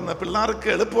എന്നൊക്കെ പറയുന്ന പിള്ളേർക്ക്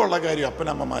എളുപ്പമുള്ള കാര്യം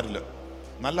അപ്പനമ്മമാരിൽ.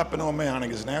 നല്ല അപ്പനും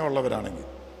അമ്മയാണെങ്കിൽ, സ്നേഹമുള്ളവരാണെങ്കിൽ.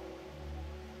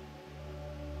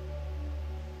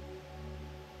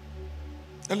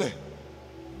 അല്ലേ?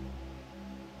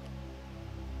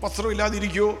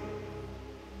 വസ്ത്രമില്ലാതിരിക്കോ,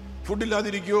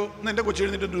 ഫുഡില്ലാതിരിക്കോ എന്ന് എൻ്റെ കൊച്ചു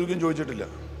എഴുന്നിട്ട് രൂപം ചോദിച്ചിട്ടില്ല.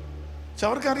 പക്ഷെ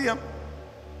അവർക്കറിയാം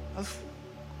അത്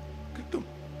കിട്ടും.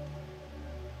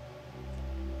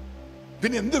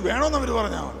 പിന്നെ എന്ത് വേണമെന്ന് അവർ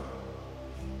പറഞ്ഞാൽ മതി.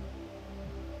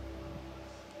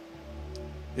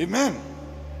 ആമേൻ.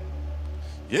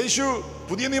 യേശു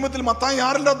പുതിയ നിയമത്തിൽ മത്തായി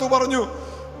 6 പറഞ്ഞു,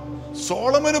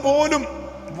 സോളമന് പോലും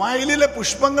വയലിലെ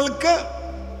പുഷ്പങ്ങൾക്ക്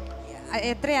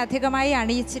എത്ര അധികമായി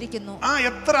അണിയിച്ചിരിക്കുന്നു.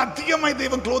 എത്ര അധികമായി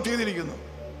ദൈവം ക്ലോത്ത് ചെയ്തിരിക്കുന്നു.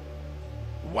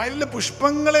 വയലിലെ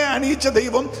പുഷ്പങ്ങളെ അണിയിച്ച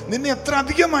ദൈവം നിന്നെ എത്ര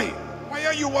അധികമായി. Why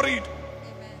are you worried?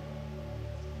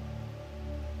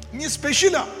 നീ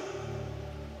സ്പെഷ്യലാ.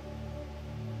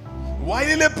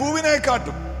 വയലിലെ പൂവിനെ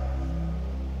കാട്ടും.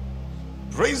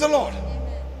 Praise the Lord.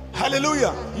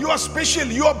 Hallelujah. You are special.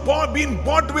 You are been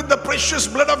bought with the precious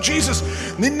blood of Jesus.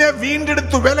 നിന്നെ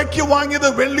വീണ്ടെടുത്ത് വിലയ്ക്ക് വാങ്ങിയത്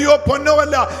വെള്ളിയോ പൊന്നോ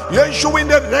അല്ല,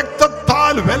 യേശുവിന്റെ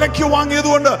രക്തത്താൽ വിലയ്ക്ക്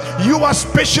വാങ്ങിയതുകൊണ്ട് you are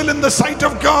special in the sight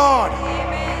of God.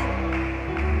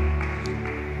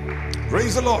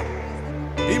 Praise the Lord.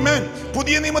 Amen.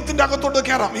 പുതിയ നിയമത്തിന്റെ അകത്തോട്ട്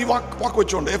കയറാം ഈ വാക്ക്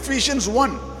വെച്ചുകൊണ്ട്. Ephesians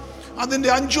 1 അതിന്റെ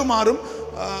 5-6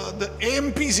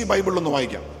 AMPC ബൈബിളിലൊന്ന്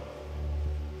വായിക്കാം,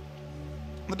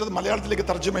 എന്നിട്ടത് മലയാളത്തിലേക്ക്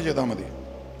തർജ്ജമ ചെയ്താൽ മതി.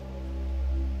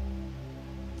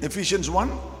 Ephesians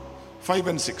 1:5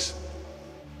 and 6.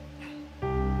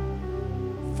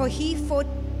 For he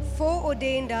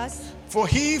foreordained us,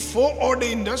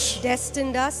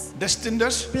 destined us,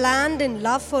 planned in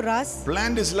love for us,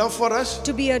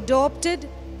 to be adopted,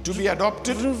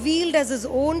 revealed as his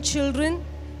own children,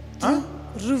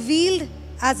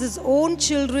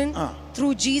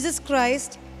 through Jesus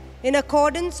Christ, in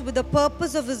accordance with the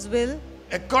purpose of his will,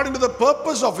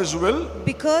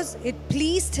 because it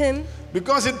pleased him,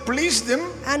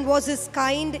 and was his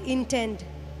kind intent,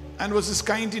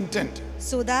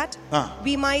 so that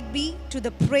we might be to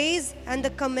the praise and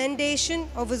the commendation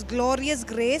of his glorious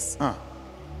grace,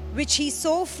 which he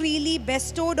so freely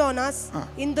bestowed on us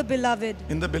in the beloved.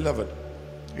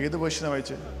 ഏത് വേർഷനാ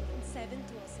വായിച്ചേ?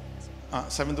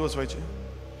 7th verse വായിച്ചേ.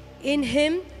 In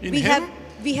him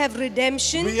we have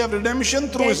redemption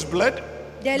through his blood,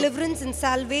 deliverance and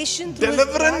salvation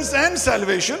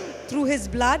through his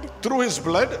blood,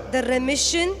 the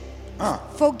remission,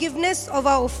 forgiveness of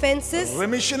our offenses,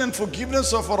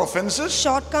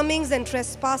 shortcomings and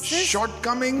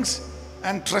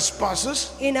trespasses,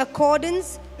 in accordance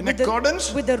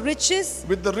with the riches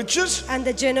and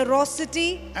the generosity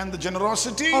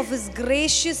of his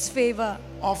gracious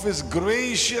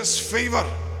favor.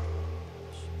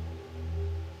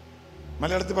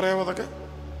 മലയാളത്തിൽ പറയാമോ അതൊക്കെ?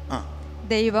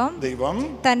 ദൈവം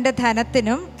തന്റെ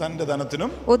ധനത്തിനും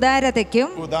ഉദാരതയ്ക്കും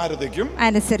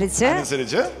അനുസരിച്ച്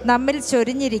നമ്മിൽ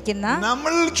ചൊരിഞ്ഞിരിക്കുന്ന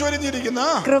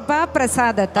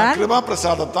കൃപാപ്രസാദത്താൽ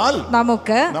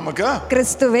നമുക്ക്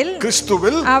ക്രിസ്തുവിൽ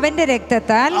അവന്റെ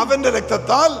രക്തത്താൽ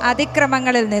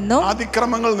അതിക്രമങ്ങളിൽ നിന്നും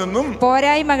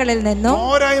പോരായ്മകളിൽ നിന്നും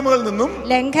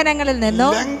ലംഘനങ്ങളിൽ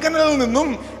നിന്നും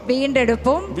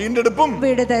വീണ്ടെടുപ്പും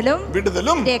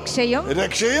വിടുതലും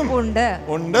രക്ഷയും ഉണ്ട്.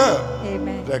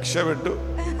 രക്ഷപ്പെട്ടു.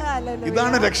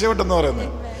 ഇതാണ് രക്ഷപ്പെട്ടെന്ന് പറയുന്നത്.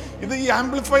 ഇത് ഈ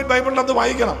ആംപ്ലിഫൈഡ് ബൈബിളിനകത്ത്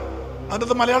വായിക്കണം,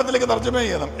 അതിനകത്ത് മലയാളത്തിലേക്ക് തർജ്ജമ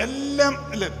ചെയ്യണം. എല്ലാം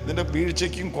അല്ലേ, ഇതിന്റെ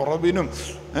വീഴ്ചയ്ക്കും കുറവിനും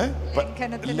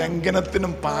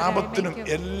ലംഘനത്തിനും പാപത്തിനും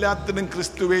എല്ലാത്തിനും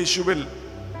ക്രിസ്തുവേശുവിൽ.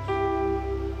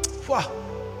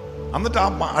 എന്നിട്ട് ആ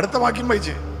അടുത്ത വാക്യം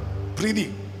വായിച്ചേ, പ്രീതി.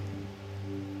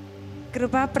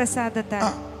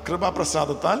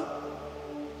 കൃപാപ്രസാദത്താൽ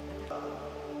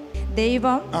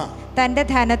ദൈവം തന്റെ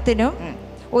ധനത്തിനും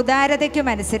ഉദാരതയ്ക്കും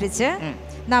അനുസരിച്ച്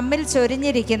നമ്മിൽ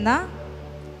ചൊരിഞ്ഞിരിക്കുന്ന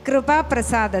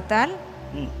കൃപാപ്രസാദത്താൽ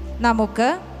നമുക്ക്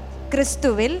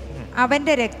ക്രിസ്തുവിൽ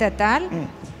അവന്റെ രക്തത്താൽ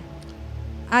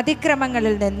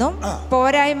അതിക്രമങ്ങളിൽ നിന്നും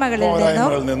പോരായ്മകളിൽ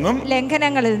നിന്നും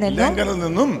ലംഘനങ്ങളിൽ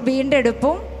നിന്നും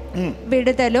വീണ്ടെടുപ്പും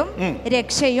വിടുതലും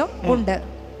രക്ഷയും ഉണ്ട്.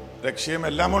 രക്ഷയും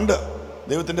എല്ലാം ഉണ്ട്.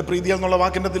 ദൈവത്തിന്റെ പ്രീതി എന്നുള്ള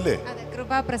വാക്കിന്റെ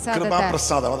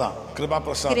കൃപാപ്രസാദം, അതാ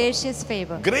കൃപാപ്രസാദം,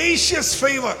 ഗ്രേഷ്യസ്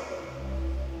ഫേവർ.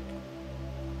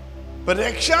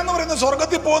 രക്ഷ എന്ന് പറയുന്ന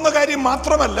സ്വർഗത്തിൽ പോകുന്ന കാര്യം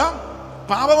മാത്രമല്ല,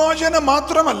 പാപമോചനം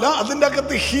മാത്രമല്ല, അതിൻ്റെ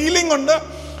അകത്ത് ഹീലിംഗ് ഉണ്ട്,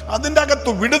 അതിൻ്റെ അകത്ത്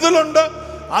വിടുതലുണ്ട്,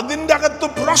 അതിൻ്റെ അകത്ത്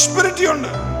പ്രോസ്പെരിറ്റി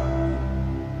ഉണ്ട്.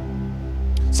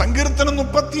 സങ്കീർത്തനം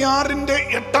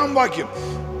 36:8 വാക്യം,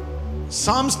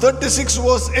 Psalms 36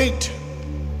 verse 8.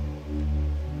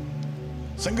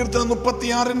 സങ്കീർത്തനം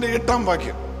 36:8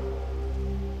 വാക്യം.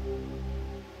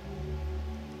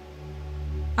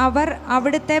 അവർ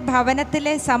അവിടുത്തെ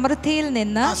ഭവനത്തിലെ സമൃദ്ധിയിൽ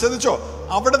നിന്ന്, ശ്രദ്ധിച്ചോ,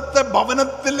 അവിടുത്തെ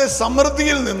ഭവനത്തിലെ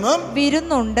സമൃദ്ധിയിൽ നിന്ന്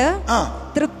വിരുന്നുണ്ട്,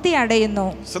 തൃപ്തി അടയുന്നു.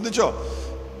 ശ്രദ്ധിച്ചോ,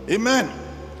 Amen.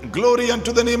 Glory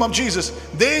unto the name of Jesus.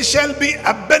 They shall be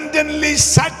abundantly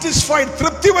satisfied.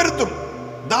 തൃപ്തി വരുത്തും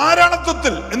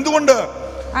ധാരാളത്വത്തിൽ. എന്തുകൊണ്ട്?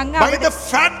 By the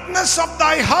fatness of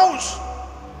thy house.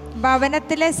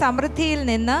 ഭവനത്തിലെ സമൃദ്ധിയിൽ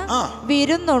നിന്ന്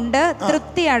വിരുന്നുണ്ട്,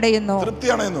 തൃപ്തി അടയുന്നു.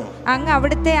 അങ്ങ്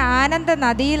അവിടുത്തെ ആനന്ദ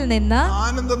നദിയിൽ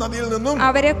നിന്നും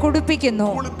അവരെ കുടിപ്പിക്കുന്നു.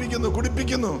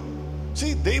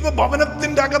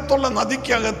 ദൈവഭവനത്തിന്റെ അകത്തുള്ള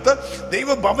നദിക്കകത്ത്,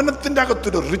 ദൈവഭവനത്തിന്റെ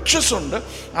അകത്തൊരു റിച്ചസ് ഉണ്ട്,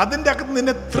 അതിന്റെ അകത്ത്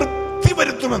നിന്നെ തൃപ്തി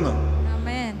വരുത്തുമെന്ന്.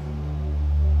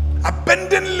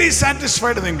 Abundantly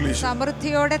satisfied in English.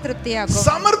 സമൃദ്ധിയോടെ തൃപ്തിയാക്കും.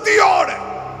 സമൃദ്ധിയോടെ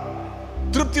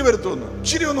തൃപ്തി വരുത്തുമെന്ന്.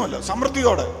 ശരിയൊന്നുമല്ല,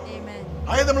 സമൃദ്ധിയോടെ.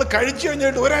 അതായത് നമ്മൾ കഴിച്ചു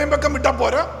കഴിഞ്ഞിട്ട് ഒരു അയമ്പക്കം വിട്ടാൽ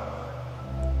പോരാ,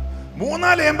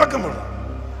 3-4 അയമ്പക്കം വിടും.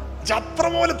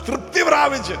 അത്രപോലെ തൃപ്തി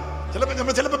പ്രാപിച്ച്.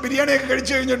 ചിലപ്പോൾ ബിരിയാണിയൊക്കെ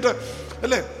കഴിച്ചു കഴിഞ്ഞിട്ട്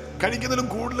അല്ലേ, കഴിക്കുന്നതിലും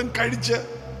കൂടുതലും കഴിച്ച്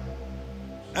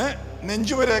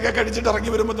നെഞ്ചുവരെയൊക്കെ കഴിച്ചിട്ട് ഇറങ്ങി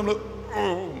വരുമ്പോൾ നമ്മൾ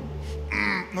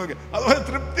അതുപോലെ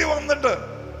തൃപ്തി വന്നിട്ട്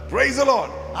പ്രൈസ് ദി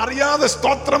ലോർഡ് അറിയാതെ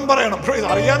സ്തോത്രം പറയണം.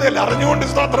 അറിയാതെ അല്ല, അറിഞ്ഞുകൊണ്ട്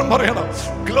സ്തോത്രം പറയണം.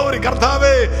 ഗ്ലോറി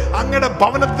കർത്താവേ, അങ്ങയുടെ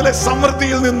ഭവനത്തിലെ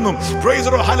സമൃദ്ധിയിൽ നിന്നും പ്രൈസ് ദി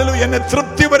ലോർഡ് ഹല്ലേലൂയ എന്നെ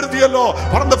തൃപ്തി വരുത്തി വരുത്തിയല്ലോ.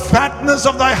 From the fatness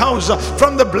of thy house,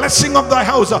 from the blessing of thy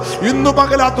house. ഇന്നു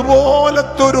പകൽ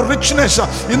അതുപോലത്തെ ഒരു റിച്ച്നെസ്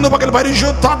ഇന്നു പകൽ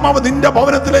പരിശുദ്ധാത്മാവ് നിന്റെ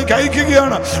ഭവനത്തിലേക്ക്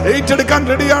അയക്കുകയാണ്. ഏറ്റെടുക്കാൻ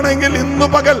റെഡിയാണെങ്കിൽ ഇന്നു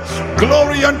പകൽ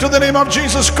glory unto the name of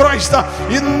Jesus Christ.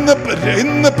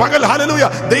 ഇന്ന് പകൽ ഹല്ലേലൂയ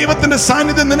ദൈവത്തിന്റെ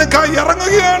സാന്നിധ്യം നിനക്കായി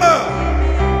ഇറങ്ങുകയാണ്.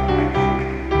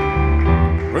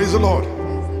 Praise the Lord.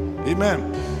 Amen.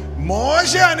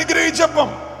 മോശ അനുഗ്രഹിച്ചപ്പം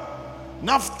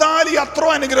നഫ്താലി അത്ര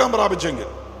അനുഗ്രഹം പ്രാപിച്ചെങ്കിൽ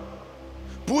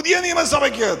പുതിയ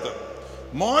നിയമസഭയ്ക്കകത്ത്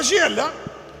മോശയല്ല,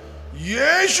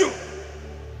 യേശു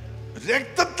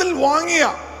രക്തത്തിൽ വാങ്ങിയ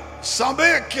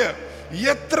സഭയ്ക്ക്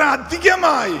എത്ര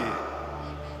അധികമായി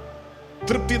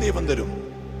തൃപ്തി ദൈവം തരും.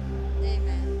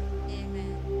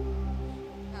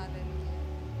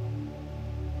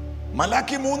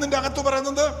 മലാക്കി 3 അകത്ത്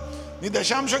പറയുന്നത്, നീ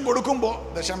ദശാംശം കൊടുക്കുമ്പോ,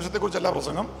 ദശാംശത്തെ കുറിച്ചല്ല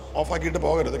പ്രസംഗം, ഓഫാക്കിയിട്ട്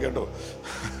പോകരുത് കേട്ടോ.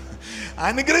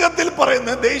 അനുഗ്രഹത്തിൽ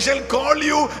പറയുന്നത് they shall call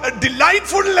you a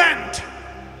delightful land.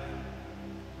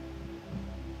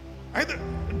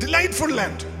 delightful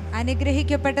land,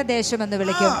 അനുഗ്രഹിക്കപ്പെട്ട ദേശം എന്ന്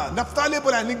വിളിക്കും. നഫ്താലിയെ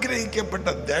പോലെ അനുഗ്രഹിക്കപ്പെട്ട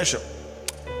ദേശം.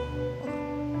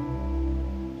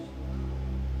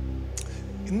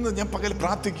 ഇന്ന് ഞാൻ പകൽ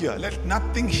പ്രാർത്ഥിക്കുക, let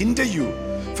nothing hinder you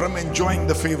from enjoying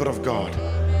the favor of God.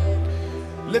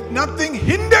 Let nothing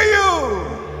hinder you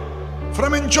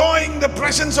from enjoying the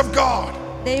presence of God.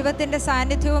 ദൈവത്തിന്റെ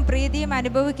സാന്നിധ്യവും പ്രീതിയും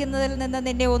അനുഭവിക്കുന്നതിൽ നിന്ന്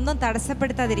നിന്നെ ഒന്നും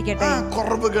തടസ്സപ്പെടുത്താതിരിക്കട്ടെ.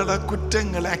 കുറവുകള്,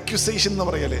 കുറ്റങ്ങൾ, അക്യൂസേഷൻ എന്ന്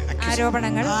പറയലേ,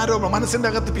 ആരോപണങ്ങൾ, മനസ്സിന്റെ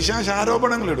അകത്ത് പിശാച്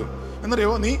ആരോപണങ്ങൾ ഇടും.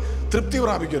 എന്നറിയോ, നീ തൃപ്തി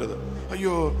പ്രാപിക്കരുത്.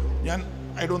 അയ്യോ ഞാൻ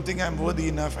I don't think I'm worthy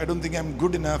enough, I don't think I'm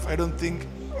good enough, I don't think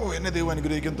എന്നെ ദൈവം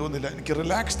അനുഗ്രഹിക്കാൻ തോന്നില്ല, എനിക്ക്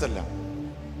റിലാക്സ്ഡ് അല്ല.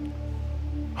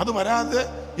 അത് വരാതെ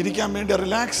ഇരിക്കാൻ വേണ്ടി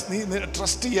നീ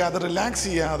ട്രസ്റ്റ് ചെയ്യാതെ, റിലാക്സ്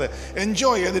ചെയ്യാതെ,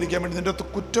 എൻജോയ് ചെയ്തിരിക്കാൻ വേണ്ടി നിന്റെ അടുത്ത്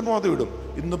കുറ്റബോധം ഇടും.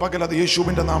 ഇന്ന് പകൽ അത്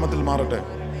യേശുവിന്റെ നാമത്തിൽ മാറട്ടെ.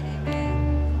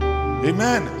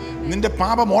 ആമേൻ. നിന്റെ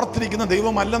പാപം ഓർത്തിരിക്കുന്ന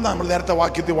ദൈവമല്ലെന്നാണ് നമ്മൾ നേരത്തെ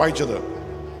വാക്യത്തിൽ വായിച്ചത്.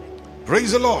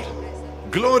 Praise the Lord.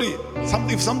 Glory.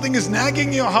 If something is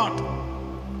nagging your heart,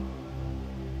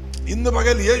 ഇന്ന്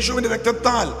പകൽ യേശുവിന്റെ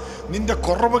രക്തത്താൽ നിന്റെ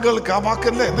കുറവുകൾക്ക്, ആ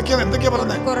വാക്കല്ലേ എന്തൊക്കെയാ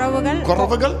പറഞ്ഞത്?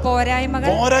 കുറവുകൾ, പോരായ്മകൾ,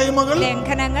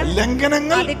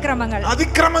 ലംഘനങ്ങൾ,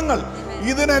 അതിക്രമങ്ങൾ,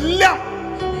 ഇതിനെല്ലാം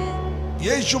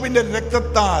യേശുവിന്റെ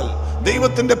രക്തത്താൽ,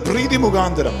 ദൈവത്തിന്റെ പ്രീതി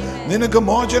മുഖാന്തരം നിനക്ക്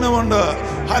മോചനമുണ്ട്.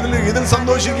 ഹല്ലേലൂയ. ഇതിൽ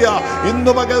സന്തോഷിക്കുക.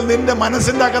 ഇന്ന് പകൽ നിന്റെ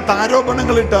മനസ്സിന്റെ അകത്ത്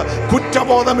ആരോപണങ്ങളിട്ട്,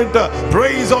 കുറ്റബോധമിട്ട്,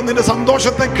 പ്രൈസ് ഓൺ, നിന്റെ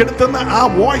സന്തോഷത്തെ കെടുത്തുന്ന ആ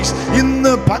വോയിസ്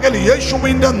ഇന്ന് പകൽ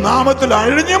യേശുവിന്റെ നാമത്തിൽ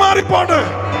അഴിഞ്ഞു മാറിപ്പോട്ടെ.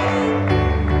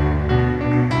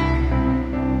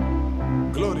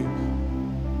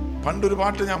 പണ്ടൊരു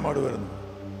പാട്ട് ഞാൻ പാടുമായിരുന്നു.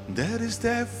 There is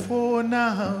therefore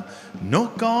now no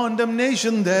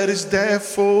condemnation, there is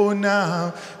therefore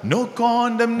now no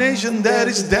condemnation, there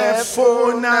is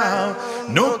therefore now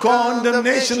no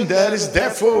condemnation, there is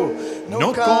therefore no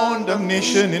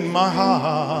condemnation in my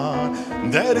heart.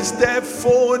 There is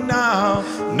therefore now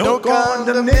no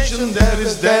condemnation, there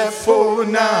is therefore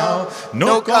now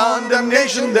no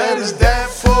condemnation, there is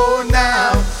therefore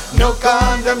now no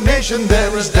condemnation,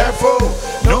 there is therefore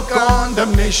no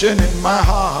condemnation in my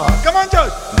heart. Come on,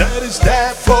 church. There is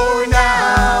therefore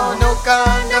now no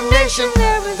condemnation,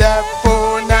 there is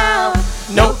therefore now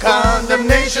no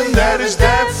condemnation, there is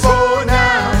therefore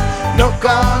now no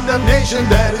condemnation,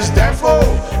 there is therefore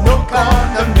no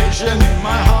condemnation in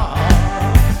my heart.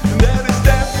 There is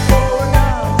therefore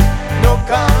now no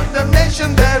condemnation,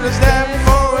 there is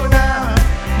therefore now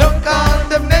no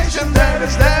condemnation, there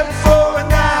is therefore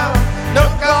now no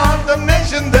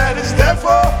condemnation, there is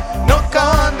therefore no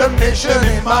condemnation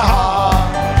in my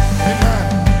heart. Amen.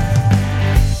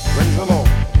 Praise the Lord.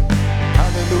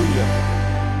 Hallelujah.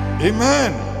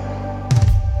 Amen.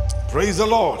 Praise the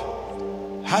Lord.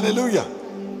 Hallelujah.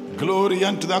 Glory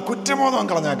unto the കുറ്റബോധം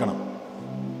കളഞ്ഞേക്കണം.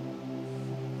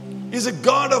 He's a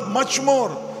God of much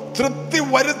more. തൃപ്തി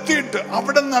വരുത്തിയിട്ട്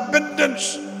അവിടുന്ന് abundance,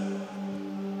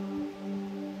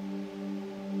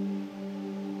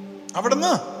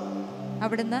 അവിടുന്ന്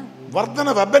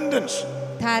വർദ്ധനവ്, abundance,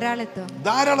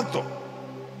 ധാരാളത്വം.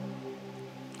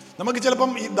 നമുക്ക്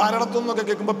ചിലപ്പം ഈ ധാരാളത്വം എന്നൊക്കെ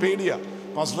കേൾക്കുമ്പോൾ പേടിയാ.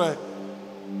 പാസ്റ്ററെ,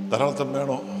 ധാരാളത്വം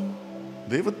വേണോ?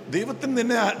 ദൈവത്തിന്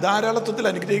നിന്നെ ധാരാളത്വത്തിൽ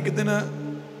അനുഗ്രഹിക്കുന്നതിന്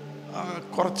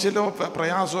കുറച്ചിലോ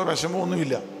പ്രയാസമോ വിഷമോ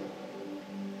ഒന്നുമില്ല.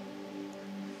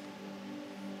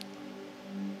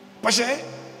 പക്ഷേ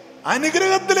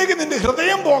അനുഗ്രഹത്തിലേക്ക് നിന്റെ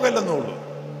ഹൃദയം പോകല്ലെന്നുള്ളൂ.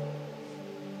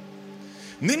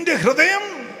 നിന്റെ ഹൃദയം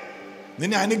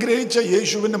നിന്നെ അനുഗ്രഹിച്ച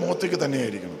യേശുവിന്റെ മുഖത്തേക്ക്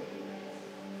തന്നെയായിരിക്കണം.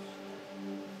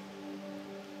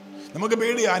 നമുക്ക്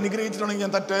പേടിയാ, അനുഗ്രഹിച്ചിട്ടുണ്ടെങ്കിൽ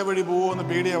ഞാൻ തെറ്റായ വഴി പോവുമെന്ന്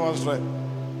പേടിയാ പാസ്റ്ററെ.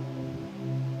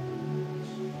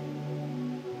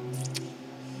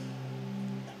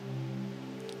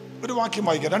 ഒരു വാക്യം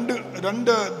വായിക്കാം.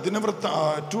 രണ്ട് ദിനവൃത്ത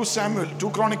 2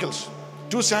 Chronicles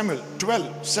 2 Samuel 12,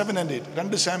 7 and 8.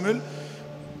 2 Samuel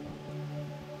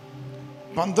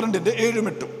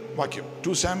 12:7-8 വാക്യം.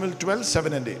 2 Samuel 12,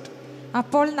 7 and 8.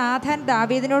 അപ്പോൾ നാഥാൻ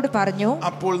ദാവീദിനോട്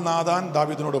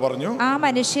പറഞ്ഞു, ആ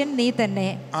മനുഷ്യൻ നീ തന്നെ.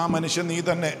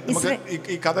 നമുക്ക്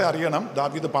ഈ കഥ അറിയണം.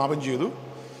 ദാവീദ് പാപം ചെയ്തു.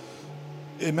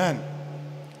 ആമേൻ.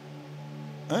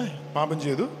 പാപം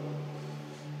ചെയ്തു,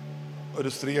 ഒരു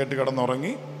സ്ത്രീയായിട്ട്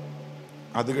കിടന്നുറങ്ങി.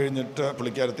 അത് കഴിഞ്ഞിട്ട്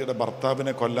പുള്ളിക്കാരത്തിയുടെ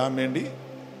ഭർത്താവിനെ കൊല്ലാൻ വേണ്ടി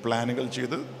പ്ലാനുകൾ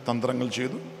ചെയ്ത്, തന്ത്രങ്ങൾ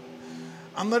ചെയ്തു.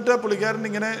 എന്നിട്ട് പുള്ളിക്കാരൻ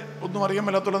ഇങ്ങനെ ഒന്നും അറിയാൻ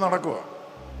മേലാത്തോടെ നടക്കുക.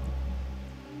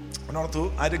 എന്നോർത്തു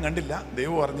ആരും കണ്ടില്ല,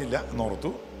 ദൈവം അറിഞ്ഞില്ല എന്നോർത്തു.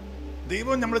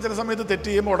 ദൈവം നമ്മൾ ചില സമയത്ത് തെറ്റ്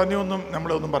ചെയ്യുമ്പോൾ ഉടനെ ഒന്നും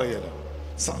നമ്മളൊന്നും പറയുകയില്ല.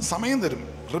 സമയം തരും,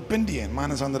 റിപ്പൻറ്റ് ചെയ്യാൻ,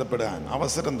 മാനസാന്തരപ്പെടാൻ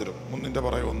അവസരം തരും. ഒന്നിൻ്റെ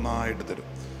പുറകെ ഒന്നായിട്ട് തരും.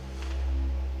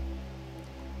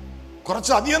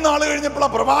 കുറച്ച് അധികം നാൾ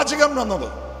കഴിഞ്ഞപ്പോഴാണ് പ്രവാചകൻ വന്നത്.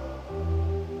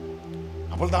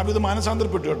 അപ്പോൾ ദാവീദ്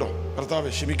മാനസാന്തരപ്പെട്ടു. കേട്ടോ, കർത്താവേ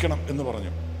ക്ഷമിക്കണം എന്ന്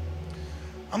പറഞ്ഞു.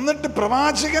 എന്നിട്ട്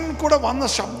പ്രവാചകൻ കൂടെ വന്ന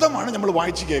ശബ്ദമാണ് നമ്മൾ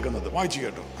വായിച്ചു കേൾക്കുന്നത്. വായിച്ചു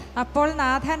കേട്ടോ. അപ്പോൾ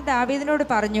നാഥാൻ ദാവീദിനോട്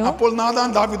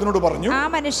പറഞ്ഞു, ആ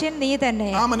മനുഷ്യൻ നീ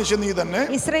തന്നെ.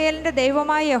 ഇസ്രായേലിന്റെ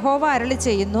ദൈവമായ യഹോവ അരുളി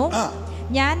ചെയ്യുന്നു,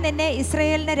 ഞാൻ നിന്നെ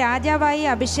ഇസ്രായേലിന് രാജാവായി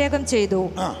അഭിഷേകം ചെയ്തു.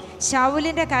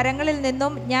 ശൗലിന്റെ കരങ്ങളിൽ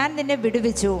നിന്നും ഞാൻ നിന്നെ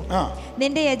വിടുവിച്ചു.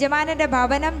 നിന്റെ യജമാനന്റെ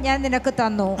ഭവനം ഞാൻ നിനക്ക്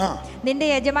തന്നു. നിന്റെ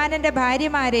യജമാനന്റെ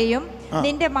ഭാര്യമാരെയും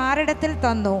നിന്റെ മാറിടത്തിൽ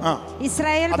തന്നു.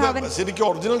 ഇസ്രായേൽ ഭവൻ. ശരിക്കും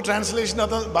ഒറിജിനൽ ട്രാൻസ്ലേഷൻ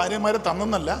അത് ഭാര്യമാരെ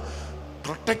തന്നല്ല,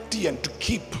 പ്രൊട്ടക്ട് ചെയ്യാൻ, ടു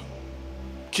കീപ്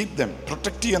them,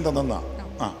 പ്രൊട്ടക്ട് ചെയ്യാൻ തന്ന.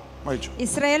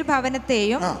 ഇസ്രായേൽ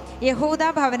ഭവനത്തെയും യഹൂദ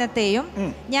ഭവനത്തെയും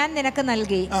ഞാൻ നിനക്ക്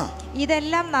നൽകി.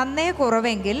 ഇതെല്ലാം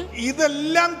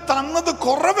തന്നത്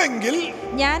കുറവെങ്കിൽ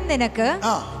ഞാൻ നിനക്ക്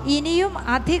ഇനിയും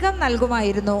അധികം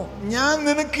നൽകുമായിരുന്നു. ഞാൻ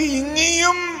നിനക്ക്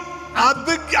ഇനിയും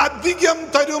അധികം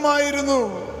തരുമായിരുന്നു.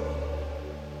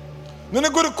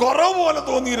 നിനക്കൊരു കുറവ് പോലെ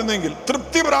തോന്നിയിരുന്നെങ്കിൽ,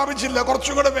 തൃപ്തി പ്രാപിച്ചില്ല,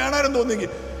 കുറച്ചും കൂടെ വേണമെന്ന്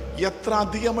തോന്നിയെങ്കിൽ, എത്ര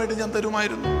അധികമായിട്ട് ഞാൻ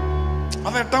തരുമായിരുന്നു.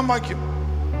 അത് 8-ാം വാക്യം.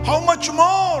 How much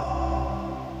more?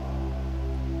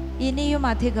 ഇനിയും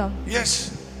അധികം. Yes.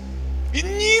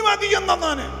 ഇനിയും അധികം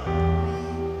തന്നാണ്.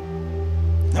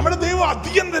 നമ്മുടെ ദൈവം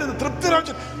അധികം തരുന്നു, തൃപ്തി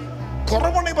പ്രാപിച്ചു.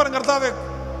 കുറവുണ്ടെങ്കിൽ പറയും, കർത്താവേ,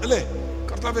 അല്ലേ,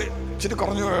 കർത്താവേ ഇച്ചിരി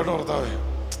കുറഞ്ഞു പോയോ കർത്താവേ,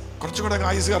 കുറച്ചുകൂടെ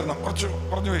ആയുസ് കാരണം കുറച്ച്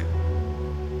കുറഞ്ഞു പോയി.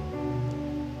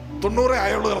 90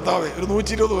 ആയുള്ളൂ കർത്താവേ, ഒരു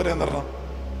 120 വരെ തരണം.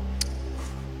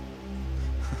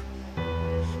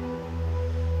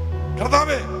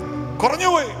 കർത്താവേ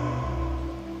കുറഞ്ഞുപോയി,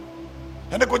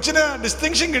 എന്റെ കൊച്ചിന്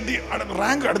ഡിസ്റ്റിങ്ഷൻ കിട്ടി,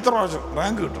 റാങ്ക്, അടുത്ത പ്രാവശ്യം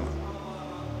റാങ്ക് കിട്ടണം.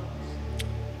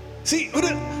 ഒരു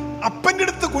അപ്പൻ്റെ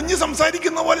അടുത്ത് കുഞ്ഞ്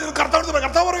സംസാരിക്കുന്ന പോലെ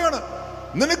കർത്താവ് പറയാണ്,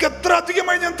 നിനക്ക് എത്ര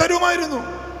അധികമായി ഞാൻ തരുമായിരുന്നു.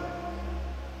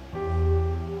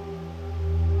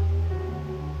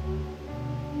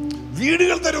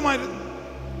 വീടുകൾ തരുമായിരുന്നു,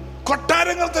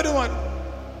 കൊട്ടാരങ്ങൾ തരുമായിരുന്നു,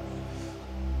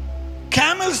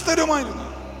 ക്യാമൽസ് തരുമായിരുന്നു,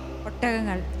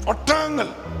 ഒട്ടകങ്ങൾ,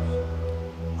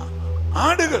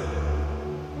 ആടുകൾ,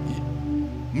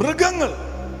 മൃഗങ്ങൾ,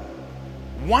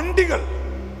 വണ്ടികൾ,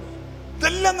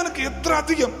 ഇതെല്ലാം നിനക്ക് എത്ര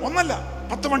അധികം. ഒന്നല്ല,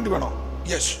 10 വണ്ടി വേണോ?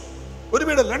 യെസ്. ഒരു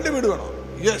വീട്, 2 വീട് വേണോ?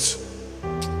 യെസ്.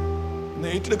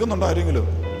 ഏറ്റെടുക്കുന്നുണ്ടോ ആരെങ്കിലും?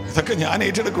 ഇതൊക്കെ ഞാൻ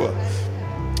ഏറ്റെടുക്കുക.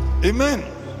 ആമേൻ.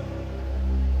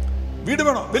 വീട്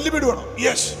വേണോ? വലിയ വീട് വേണോ?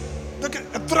 യെസ്. ഇതൊക്കെ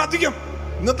എത്ര അധികം.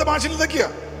 ഇന്നത്തെ ഭാഷയിൽ ഇതൊക്കെയാ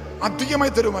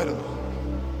അധികമായി തരുമായിരുന്നു.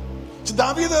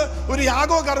 ദാവീദ് ഒരു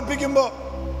യാഗമൊക്കെ അർപ്പിക്കുമ്പോ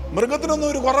മൃഗത്തിനൊന്നും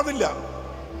ഒരു കുറവില്ല,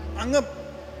 അങ്ങ്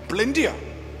പ്ലെന്റിയാ.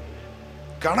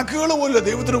 കണക്കുകൾ പോലില്ല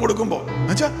ദൈവത്തിന് കൊടുക്കുമ്പോ.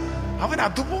 എന്നുവെച്ചാ അവൻ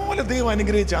അതുപോലെ ദൈവം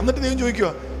അനുഗ്രഹിച്ച. എന്നിട്ട് ദൈവം ചോദിക്കുക,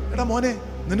 എടാ മോനെ,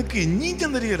 നിനക്ക് ഇനിയും ഞാൻ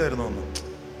തരികയില്ലായിരുന്നു ഒന്ന്.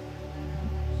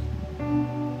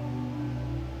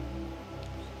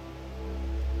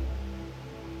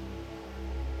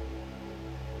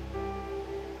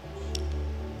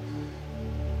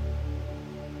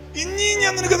 ഇനിയും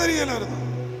ഞാൻ നിനക്ക് തരികയില്ലായിരുന്നു.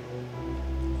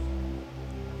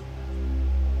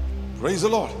 Praise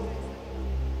the Lord.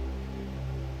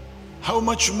 How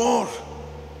much more?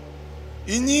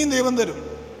 ഇനിയും ദൈവം തരും.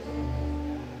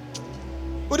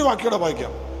 ഒരു വാക്യോടെ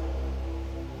വായിക്കാം.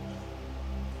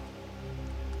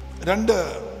 2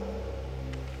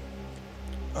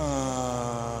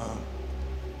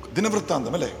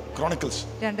 ദിനവൃത്താന്തം, അല്ലേ, ക്രോണിക്കിൾസ്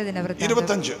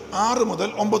 25, 6 മുതൽ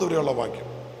 9 വരെയുള്ള വാക്യം.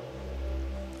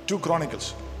 2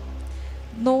 ക്രോണിക്കിൾസ്.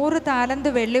 100 താലന്ത്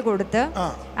വെള്ളി കൊടുത്ത്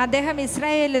അദ്ദേഹം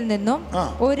ഇസ്രായേലിൽ നിന്നും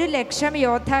 100,000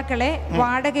 യോദ്ധാക്കളെ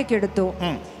വാടകയ്ക്കെടുത്തു.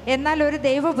 എന്നാൽ ഒരു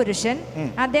ദൈവപുരുഷൻ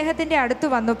അദ്ദേഹത്തിന്റെ അടുത്ത്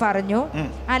വന്നു പറഞ്ഞു,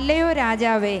 അല്ലയോ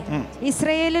രാജാവേ,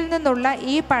 ഇസ്രായേലിൽ നിന്നുള്ള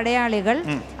ഈ പടയാളികൾ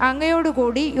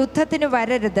അങ്ങയോടുകൂടി യുദ്ധത്തിന്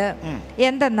വരരുത്.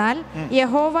 എന്തെന്നാൽ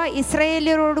യഹോവ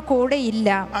ഇസ്രായേലിയരോട് കൂടെ ഇല്ല.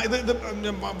 ഇത്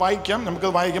വായിക്കാം, നമുക്ക്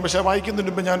വായിക്കാം. പക്ഷെ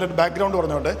വായിക്കുന്നതിന് മുമ്പ് ഞാനൊരു ബാക്ക്ഗ്രൗണ്ട്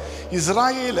പറഞ്ഞോട്ടെ.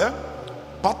 ഇസ്രായേല്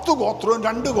 10 ഗോത്രവും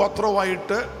 2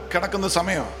 ഗോത്രവുമായിട്ട് കിടക്കുന്ന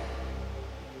സമയമാണ്.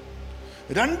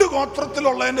 2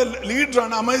 ഗോത്രത്തിലുള്ളതിന്റെ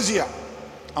ലീഡറാണ് അമേസിയ.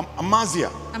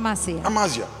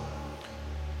 അമാസിയ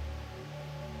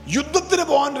യുദ്ധത്തിന്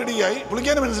പോകാൻ റെഡിയായി.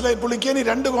 പുള്ളിക്കാന് മനസ്സിലായി പുള്ളിക്കാന്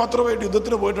 2 ഗോത്രമായിട്ട്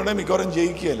യുദ്ധത്തിന് പോയിട്ടുണ്ടെങ്കിൽ മിക്കവാറും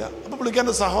ജയിക്കുകയില്ല. അപ്പോൾ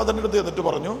പുള്ളിക്കാൻ്റെ സഹോദരൻ്റെ അടുത്ത് എന്നിട്ട്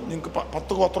പറഞ്ഞു, നിങ്ങൾക്ക്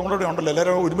 10 ഗോത്രങ്ങളുടെ ഉണ്ടല്ലോ,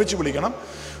 എല്ലാവരും ഒരുമിച്ച് വിളിക്കണം,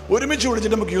 ഒരുമിച്ച്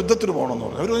വിളിച്ചിട്ട് നമുക്ക് യുദ്ധത്തിന് പോകണമെന്ന്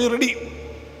പറഞ്ഞു. അവർ പറഞ്ഞു റെഡി.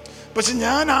 പക്ഷെ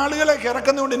ഞാൻ ആളുകളെ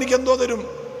ഇറക്കുന്നതുകൊണ്ട് എനിക്ക് എന്തോ തരും?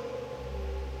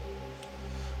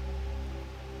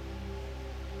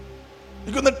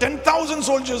 എനിക്കൊന്ന് 10,000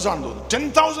 സോൾജേഴ്സ് ആണെന്ന് തോന്നുന്നു.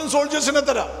 10,000 സോൾജേഴ്സിനെ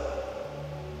തരാം.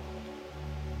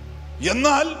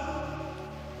 എന്നാൽ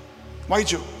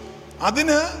വായിച്ചു,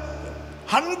 അതിന്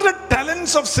 100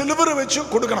 talents ഓഫ് സിൽവർ വെച്ച്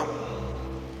കൊടുക്കണം.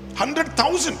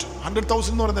 100,000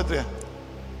 എന്ന് പറയുന്നത് എത്രയാ?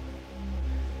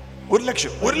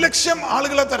 1,00,000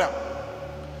 ആളുകളെ തരാം.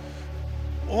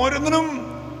 ഓരോന്നിനും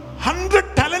 100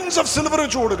 talents ഓഫ് സിൽവർ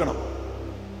വെച്ച് കൊടുക്കണം.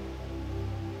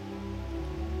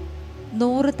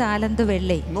 100 താലന്ത്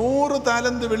വെള്ളി. 100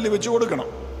 താലന്ത് വെള്ളി വെച്ച് കൊടുക്കണം.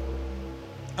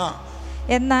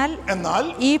 എന്നാൽ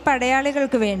ഈ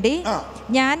പടയാളികൾക്ക് വേണ്ടി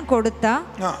ഞാൻ കൊടുത്ത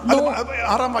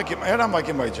 7ാം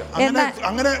വാക്യം വായിച്ച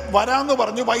അങ്ങനെ വരാന്ന്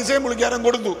പറഞ്ഞു. പൈസയും പുള്ളിക്കാരൻ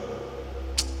കൊടുത്തു,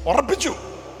 ഉറപ്പിച്ചു.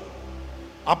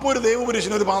 അപ്പോൾ ഒരു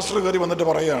ദൈവപുരുഷൻ, ഒരു പാസ്റ്റർ കയറി വന്നിട്ട്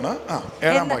പറയുകയാണ്,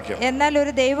 7ാം വാക്യം, എന്നാൽ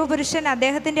ഒരു ദൈവപുരുഷൻ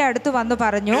അദ്ദേഹത്തിന്റെ അടുത്ത് വന്നു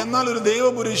പറഞ്ഞു, എന്നാൽ ഒരു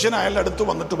ദൈവപുരുഷൻ അയാളുടെ അടുത്ത്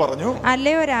വന്നിട്ട് പറഞ്ഞു,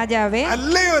 അല്ലയോ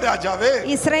രാജാവേ,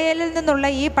 ഇസ്രായേലിൽ നിന്നുള്ള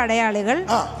ഈ പടയാളികൾ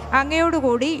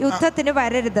അങ്ങയോടുകൂടി യുദ്ധത്തിന്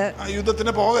വരരുത്,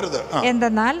 യുദ്ധത്തിന് പോകരുത്.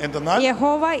 എന്തെന്നാൽ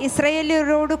യഹോവ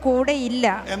ഇസ്രായേലിയരോട് കൂടെ ഇല്ല.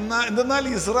 എന്തെന്നാൽ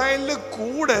ഇസ്രായേലിന്റെ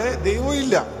കൂടെ ദൈവം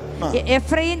ഇല്ല.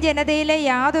 എഫ്രൈം ജനതയിലെ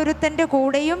യാതൊരുത്തന്റെ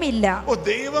കൂടെയും ഇല്ല.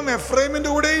 ദൈവം എഫ്രൈമിന്റെ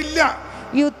കൂടെ ഇല്ല.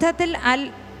 യുദ്ധത്തിൽ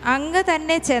അങ്ങ്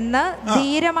തന്നെ ചെന്ന്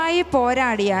ധീരമായി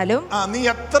പോരാടിയാലും, നീ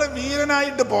എത്ര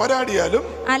വീരനായിട്ട് പോരാടിയാലും,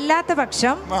 അല്ലാത്ത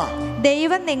പക്ഷം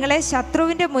ദൈവം നിങ്ങളെ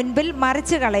ശത്രുവിന്റെ മുൻപിൽ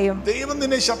മറിച്ചു കളയും. ദൈവം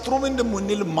നിന്നെ ശത്രുവിന്റെ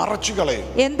മുന്നിൽ മറച്ചു കളയും.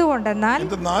 എന്തുകൊണ്ടെന്നാൽ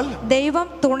ദൈവം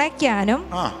തുണയ്ക്കാനും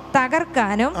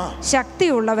തകർക്കാനും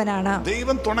ശക്തിയുള്ളവനാണ്.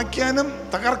 ദൈവം തുണയ്ക്കാനും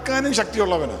തകർക്കാനും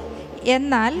ശക്തിയുള്ളവനാണ്.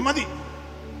 എന്നാൽ മതി.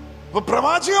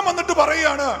 പ്രവാചകൻ വന്നിട്ട്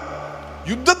പറയാണ്,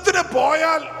 യുദ്ധത്തിന്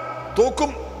പോയാൽ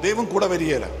തോക്കും, ദൈവം കൂടെ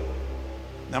വരികയില്ല.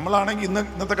 നമ്മളാണെങ്കിൽ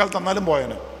ഇന്നത്തെ കാലത്ത് തന്നാലും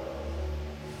പോയാന്.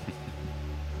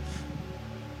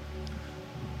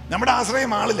 നമ്മുടെ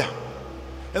ആശ്രയം ആളില്ല.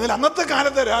 എന്നാൽ അന്നത്തെ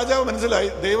കാലത്തെ രാജാവ് മനസ്സിലായി,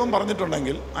 ദൈവം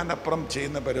പറഞ്ഞിട്ടുണ്ടെങ്കിൽ അതിനപ്പുറം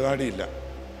ചെയ്യുന്ന പരിപാടിയില്ല.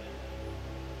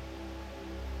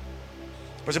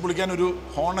 പക്ഷെ പുള്ളിക്കാൻ ഒരു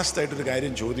ഹോണസ്റ്റ് ആയിട്ടൊരു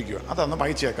കാര്യം ചോദിക്കുക. അതൊന്ന്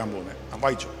വായിച്ചേക്കാൻ പോകുന്നത്.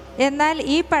 വായിച്ചു. എന്നാൽ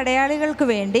ഈ പടയാളികൾക്ക്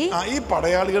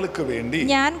വേണ്ടി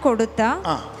ഞാൻ കൊടുത്ത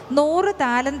 100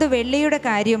 താലന്ത് വെള്ളിയുടെ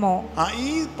കാര്യമോ?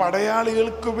 ഈ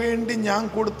പടയാളികൾക്ക് വേണ്ടി ഞാൻ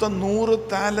കൊടുത്ത 100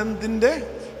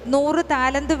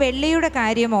 താലന്ത് വെള്ളിയുടെ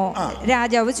കാര്യമോ?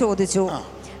 രാജാവ് ചോദിച്ചു.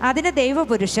 അതിന്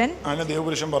ദൈവപുരുഷൻ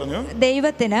പറഞ്ഞു,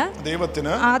 ദൈവത്തിന്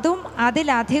അതും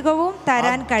അതിലധികവും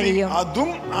തരാൻ കഴിയും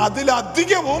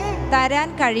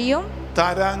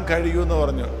എന്ന്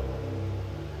പറഞ്ഞു.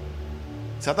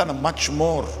 മച്ച്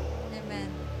മോർ,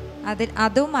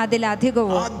 അതും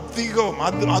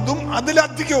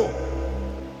അതിലധികവും.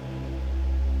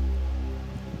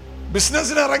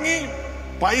 ബിസിനസ്സിന് ഇറങ്ങി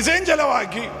പൈസയും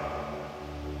ചെലവാക്കി.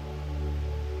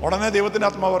 ഉടനെ ദൈവത്തിന്റെ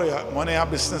ആത്മാവ് പറയാ, മോനെ ആ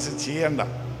ബിസിനസ് ചെയ്യണ്ട.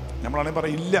 നമ്മളാണെങ്കിൽ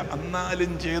പറയും ഇല്ല,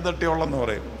 എന്നാലും ചെയ്തിട്ടേ ഉള്ളെന്ന്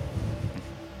പറയും.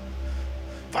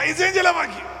 പൈസയും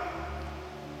ചെലവാക്കി.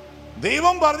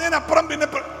 ദൈവം പറഞ്ഞതിനപ്പുറം പിന്നെ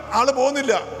ആള്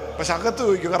പോകുന്നില്ല. പക്ഷെ അകത്ത്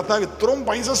ചോദിക്കും, കർത്താവ് ഇത്രയും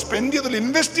പൈസ സ്പെൻഡ് ചെയ്തല്ലോ,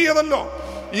 ഇൻവെസ്റ്റ് ചെയ്തല്ലോ,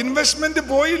 ഇൻവെസ്റ്റ്മെന്റ്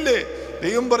പോയില്ലേ?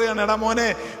 ദൈവം പറയാണ്, എടാ മോനെ,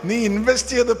 നീ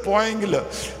ഇൻവെസ്റ്റ് ചെയ്ത് പോയെങ്കിൽ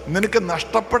നിനക്ക്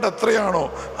നഷ്ടപ്പെട്ട എത്രയാണോ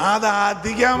അത്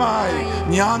അധികമായി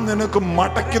ഞാൻ നിനക്ക്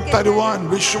മടക്കി തരുവാൻ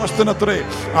വിശ്വസ്തനത്രേ.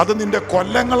 അത് നിന്റെ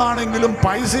കൊല്ലങ്ങളാണെങ്കിലും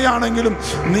പൈസയാണെങ്കിലും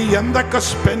നീ എന്തൊക്കെ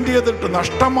സ്പെൻഡ് ചെയ്തിട്ട്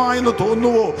നഷ്ടമായെന്ന്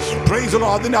തോന്നുവോ, പ്രൈസ് ദി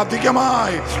ലോർഡ്,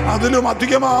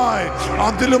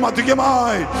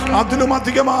 അതിലും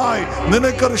അധികമായി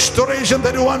നിനക്ക് റിസ്റ്റോറേഷൻ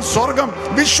തരുവാൻ സ്വർഗം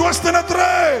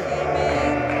വിശ്വസ്തനത്രേ.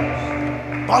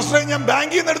 പാസ്റ്ററെ, ഞാൻ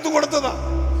ബാങ്കിൽ നിന്ന് എടുത്തു കൊടുത്തതാ,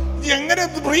 എങ്ങനെ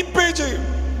റീപേ ചെയ്യും?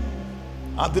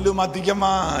 അതിലും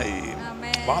അധികമായി.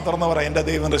 തുറന്ന് പറ, എന്റെ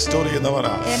ദൈവം റെസ്റ്റോർ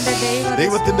ചെയ്യുന്നവരാ.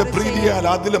 ദൈവത്തിന്റെ പ്രീതിയാൽ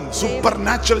അതിലും സൂപ്പർ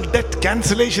നാച്ചുറൽ ഡെറ്റ്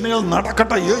ക്യാൻസലേഷനുകൾ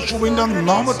നടക്കട്ടെ യേശുവിന്റെ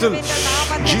നാമത്തിൽ.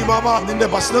 ജീവാബ, നിന്റെ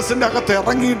ബിസിനസിന്റെ അകത്ത്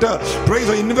ഇറങ്ങിയിട്ട്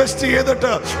പ്രൈസോ ഇൻവെസ്റ്റ്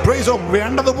ചെയ്തിട്ട് പ്രൈസോ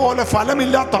വേണ്ടതുപോലെ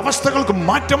ഫലമില്ലാത്ത അവസ്ഥകൾക്ക്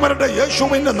മാറ്റം വരട്ടെ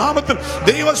യേശുവിന്റെ നാമത്തിൽ.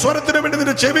 ദൈവസ്വരത്തിന് വേണ്ടി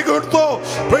നിന്റെ ചെവി കേട്ടോ.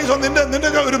 പ്രൈസോ, നിന്റെ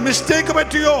ഒരു മിസ്റ്റേക്ക്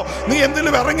പറ്റിയോ, നീ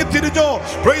എന്തെങ്കിലും ഇറങ്ങി തിരിഞ്ഞോ,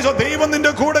 പ്രൈസോ, ദൈവം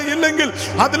നിന്റെ കൂടെ ഇല്ലെങ്കിൽ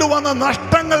അതിൽ വന്ന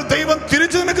നഷ്ടങ്ങൾ ദൈവം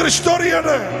തിരിച്ച് നിനക്ക് റിസ്റ്റോർ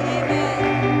ചെയ്യട്ടെ.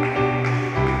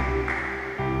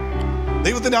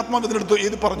 ദൈവത്തിന്റെ ആത്മാവ് ഇതിനെടുത്തു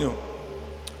എഴുതി പറഞ്ഞു,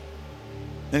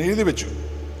 ഞാൻ എഴുതി വെച്ചു.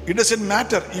 It doesn't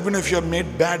matter even if you have made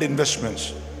bad investments.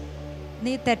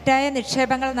 നീ തെറ്റായ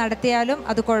നിക്ഷേപങ്ങൾ നടത്തിയാലും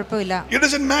അത് കുഴപ്പമില്ല. It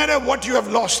doesn't matter what you have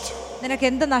lost. നിനക്ക്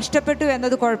എന്ത് നഷ്ടപ്പെട്ടു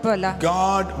എന്നത് കുഴപ്പമില്ല.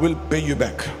 God will pay you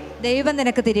back. ദൈവം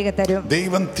നിനക്ക് തിരികെ തരും.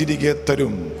 ദൈവം തിരികെ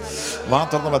തരും.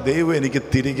 മാത്രമല്ല ദൈവം എനിക്ക്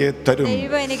തിരികെ തരും.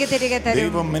 ദൈവം എനിക്ക് തിരികെ തരും.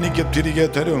 ദൈവം എനിക്ക് തിരികെ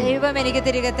തരും. ദൈവം എനിക്ക്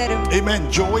തിരികെ തരും. ആമേൻ.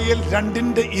 ജോയൽ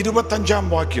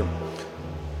 2:25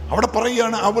 അവിടെ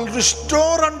പറയുകയാണ്, I will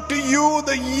restore unto you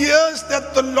the years that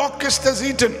the locust has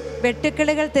eaten.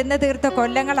 വെട്ടുക്കിളികൾ തിന്നു തീർത്ത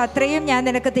കൊല്ലങ്ങൾ അത്രയും ഞാൻ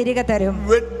നിനക്ക് തിരികെ തരും.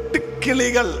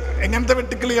 വെട്ടുക്കിളികൾ എങ്ങനത്തെ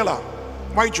വെട്ടുക്കിളികളാ?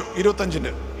 വായിച്ചു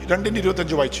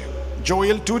 2:25 വായിച്ചു.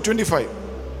 Joel 2:25.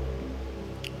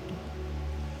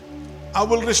 I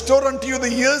will restore unto you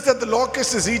the years that the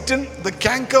locust has eaten, the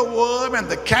canker worm and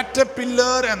the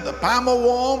caterpillar and the palmer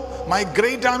worm, my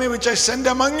great army which I send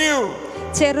among you.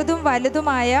 ചെറുതും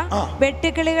വലുതുമായ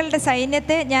വെട്ടുക്കിളികളുടെ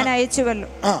സൈന്യത്തെ ഞാൻ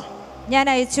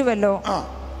അയച്ചുവല്ലോ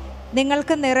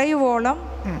നിങ്ങൾക്ക് നിറയുവോളം.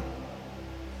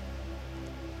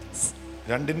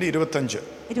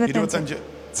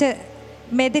 2:25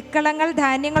 മെതിക്കളങ്ങൾ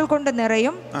ധാന്യങ്ങൾ കൊണ്ട്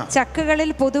നിറയും, ചക്കുകളിൽ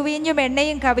പുതുവീഞ്ഞും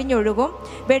എണ്ണയും കവിഞ്ഞൊഴുകും.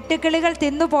 വെട്ടുക്കിളികൾ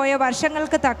തിന്നുപോയ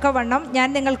വർഷങ്ങൾക്ക് തക്കവണ്ണം ഞാൻ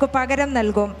നിങ്ങൾക്ക് പകരം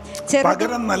നൽകും.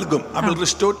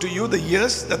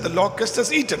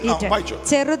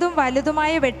 ചെറുതും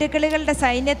വലുതുമായ വെട്ടുക്കിളികളുടെ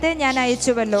സൈന്യത്തെ ഞാൻ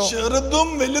അയച്ചുവല്ലോ. ചെറുതും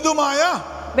വലുതുമായ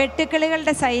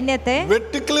വെട്ടുക്കിളികളുടെ സൈന്യത്തെ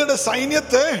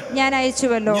ഞാൻ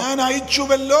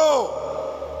അയച്ചുവല്ലോ.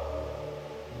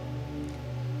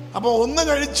 അപ്പൊ ഒന്ന്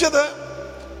കഴിച്ചത്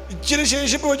ഇച്ചിരി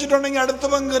ശേഷിപ്പ് വെച്ചിട്ടുണ്ടെങ്കിൽ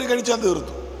അടുത്തവൻ കയറി കഴിച്ചാൽ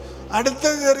തീർത്തു, അടുത്ത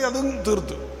കയറി അതും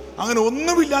തീർത്തു. അങ്ങനെ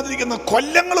ഒന്നുമില്ലാതിരിക്കുന്ന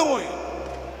കൊല്ലങ്ങൾ പോയി.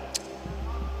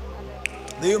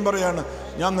 ദൈവം പറയാണ്,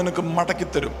 ഞാൻ നിനക്ക്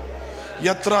മടക്കിത്തരും.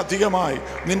 എത്ര അധികമായി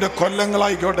നിന്റെ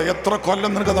കൊല്ലങ്ങളായിക്കോട്ടെ, എത്ര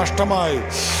കൊല്ലം നിനക്ക് നഷ്ടമായി,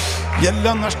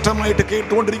 എല്ലാം നഷ്ടമായിട്ട്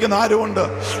കേട്ടുകൊണ്ടിരിക്കുന്ന ആരുമുണ്ട്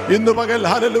ഇന്ന് പകൽ?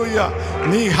 ഹല്ലേലൂയ.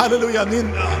 നീ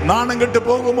നാണം കെട്ട്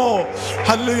പോകുമോ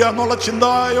ഹല്ലേലൂയ എന്നുള്ള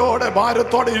ചിന്തയോടെ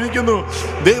ഭാരത്തോടെ ഇരിക്കുന്നു.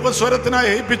 ദൈവസ്വരത്തിനായി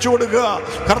ഏൽപ്പിച്ചു കൊടുക്കുക.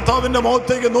 കർത്താവിന്റെ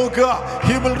മുഖത്തേക്ക് നോക്കുക.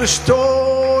 He will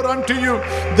restore unto you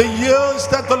the years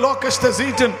that the locust has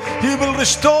eaten. He will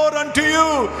restore unto you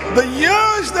the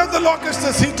years that the locust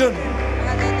has eaten.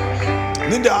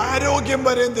 നിന്റെ ആരോഗ്യം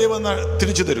വരെ ദൈവം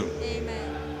തിരിച്ചു തരും.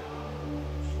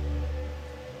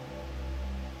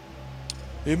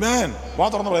 ആമേൻ. വാ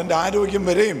തുറന്നു പറ, എന്റെ ആരോഗ്യം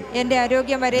വരെയും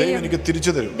ദൈവം എനിക്ക്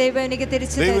തിരിച്ചു തരും. ദൈവം എനിക്ക്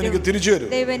തിരിച്ചു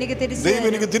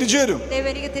തരും.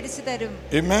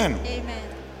 ആമേൻ.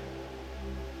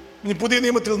 ഇനി പുതിയ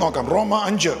നിയമത്തിൽ നോക്കാം. റോമ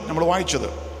 5 നമ്മൾ വായിച്ചത്.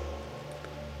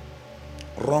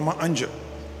 റോമ 5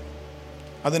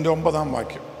 അതിന്റെ 9-ാം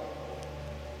വാക്യം.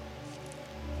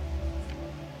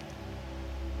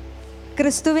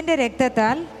 ക്രിസ്തുവിന്റെ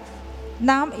രക്തത്താൽ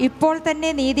നാം ഇപ്പോൾ തന്നെ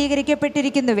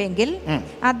നീതീകരിക്കപ്പെട്ടിരിക്കുന്നുവെങ്കിൽ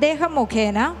അദ്ദേഹം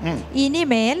മുഖേന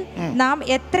ഇനിമേൽ നാം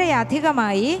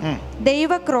എത്രയധികമായി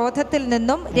ദൈവക്രോധത്തിൽ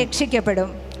നിന്നും രക്ഷിക്കപ്പെടും.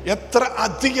 എത്ര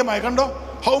അധികമായി, കണ്ടോ?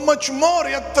 ഹൗ മച്ച് മോർ,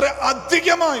 എത്ര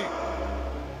അധികമായി.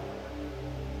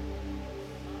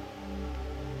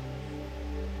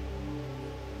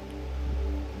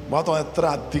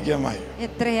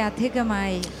 എത്ര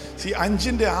അധികമായി.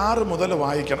 5:6 മുതൽ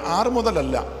വായിക്കണം. 6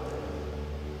 മുതലല്ല,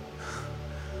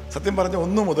 സത്യം പറഞ്ഞ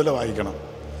 1 മുതൽ വായിക്കണം.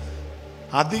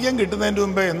 അധികം കിട്ടുന്നതിൻ്റെ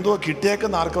മുമ്പേ എന്തോ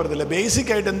കിട്ടിയേക്കെന്ന് ആർക്കും അറിയത്തില്ല.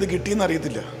 ബേസിക് ആയിട്ട് എന്ത് കിട്ടിയെന്ന്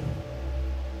അറിയത്തില്ല.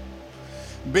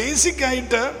 ബേസിക്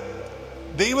ആയിട്ട്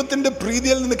ദൈവത്തിൻ്റെ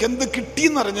പ്രീതിയിൽ നിനക്ക് എന്ത്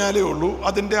കിട്ടിയെന്ന് അറിഞ്ഞാലേ ഉള്ളൂ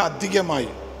അതിൻ്റെ അധികമായി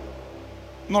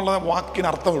എന്നുള്ള വാക്കിന്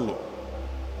അർത്ഥമുള്ളൂ.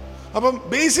 അപ്പം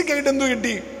ബേസിക് ആയിട്ട് എന്തോ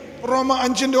കിട്ടി? റോമ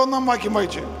 5:1 വാക്യം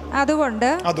വായിച്ച്. അതുകൊണ്ട്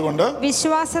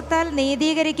വിശ്വാസത്താൽ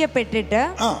നീതീകരിക്കപ്പെട്ടിട്ട്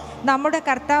നമ്മുടെ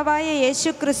കർത്താവായ യേശു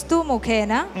ക്രിസ്തു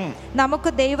മുഖേന നമുക്ക്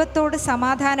ദൈവത്തോട്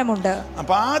സമാധാനമുണ്ട്.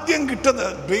 അപ്പൊ ആദ്യം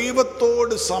കിട്ടുന്നത്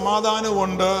ദൈവത്തോട്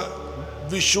സമാധാനമുണ്ട്.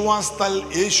 വിശ്വാസത്താൽ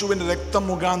യേശുവിന്റെ രക്തം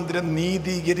മുഖാന്തരം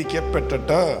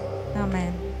നീതീകരിക്കപ്പെട്ടിട്ട്.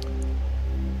 ആമേൻ.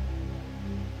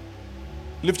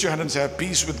 Lift your hand and say, I have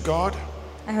peace with God.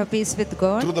 I have peace with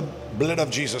God through the blood of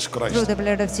Jesus Christ. Through the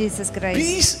blood of Jesus Christ.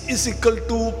 Peace is equal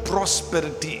to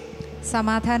prosperity.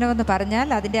 സമാധാനം എന്ന് പറഞ്ഞാൽ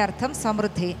അതിന്റെ അർത്ഥം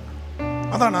സമൃദ്ധി.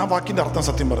 അതാണ് ആ വാക്കിന്റെ അർത്ഥം.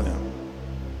 സത്യം പറഞ്ഞ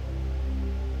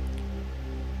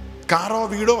കാറോ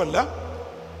വീടോ അല്ല.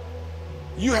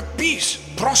 You have peace,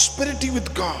 prosperity with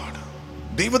God.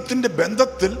 ദൈവത്തിന്റെ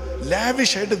ബന്ധത്തിൽ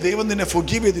ലാവിഷ് ആയിട്ട് ദൈവം നിന്നെ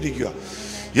forgive ചെയ്തിരിക്കുക.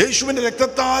 യേശുവിന്റെ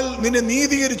രക്തത്താൽ നിന്നെ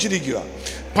നീതീകരിച്ചിരിക്കുക.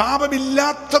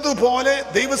 പാപമില്ലാത്തതുപോലെ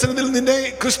ദൈവസന്നിധിയിൽ നിന്നെ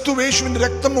ക്രിസ്തു യേശുവിന്റെ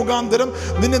രക്തം മുഖാന്തരം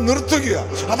നിന്നെ നിർത്തുക.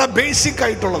 അതാ ബേസിക്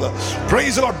ആയിട്ടുള്ളത്.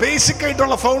 Price the Lord. ബേസിക്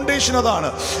ആയിട്ടുള്ള ഫൗണ്ടേഷൻ അതാണ്.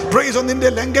 പ്രൈസ്. നിന്റെ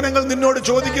ലംഘനങ്ങൾ നിന്നോട്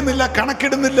ചോദിക്കുന്നില്ല,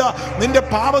 കണക്കിടുന്നില്ല. നിന്റെ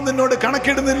പാപം നിന്നോട്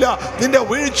കണക്കിടുന്നില്ല. നിന്റെ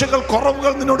വീഴ്ചകൾ,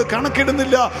 കുറവുകൾ നിന്നോട്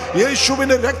കണക്കിടുന്നില്ല.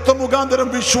 യേശുവിന്റെ രക്തം മുഖാന്തരം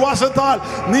വിശ്വാസത്താൽ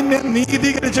നിന്നെ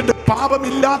നീതീകരിച്ചിട്ട്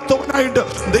പാപമില്ലാത്തവനായിട്ട്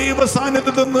ദൈവ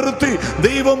സാന്നിധ്യത്തിൽ നിർത്തി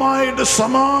ദൈവമായിട്ട്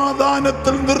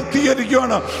സമാധാനത്തിൽ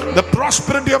നിർത്തിയിരിക്കുകയാണ്. The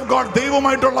പ്രോസ്പെരിറ്റി ഓഫ് ഗോഡ്,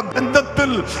 ദൈവമായിട്ടുള്ള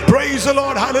ബന്ധത്തിൽ, പ്രൈസ് ദി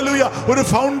ലോർഡ്, ഹല്ലേലൂയ, ഒരു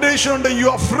ഫൗണ്ടേഷൻ ഉണ്ട്. You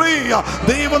are free.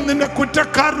 ദൈവം നിന്നെ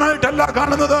കുറ്റക്കാരനായിട്ടല്ല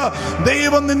കാണുന്നത്.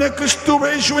 ദൈവം നിന്നെ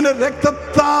ക്രിസ്തുയേശുവിന്റെ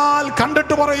രക്തത്താൽ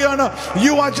കണ്ടിട്ട് പറയാണ്,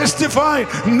 യു ആർ ജസ്റ്റിഫൈഡ്.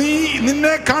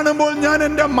 നിന്നെ കാണുമ്പോൾ ഞാൻ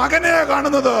എൻ്റെ മകനെ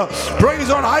കാണുന്നത്. Price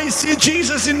the Lord, I see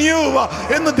Jesus in U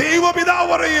എന്ന് ദൈവപിതാവ്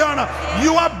പറയുകയാണ്.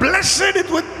 You are blessed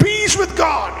with piece with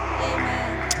God.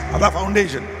 അതാ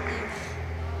ഫൗണ്ടേഷൻ.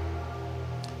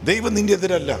 ദൈവം നിന്റെ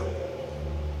എതിരല്ല.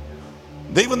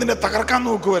 ദൈവം നിന്നെ തകർക്കാൻ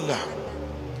നോക്കുവല്ല.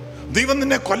 ദൈവം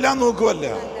നിന്നെ കൊല്ലാൻ നോക്കുവല്ല.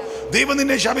 ദൈവം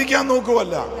നിന്നെ ശപിക്കാൻ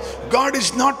നോക്കുവല്ല. God is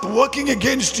not working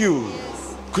against you.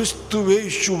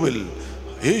 ക്രിസ്തുയേശുവിൽ,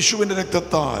 യേശുവിന്റെ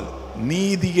രക്തത്താൽ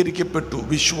നീതീകരിക്കപ്പെട്ടു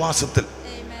വിശ്വാസത്തിൽ.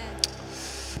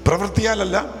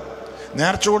 പ്രവൃത്തിയാലല്ല,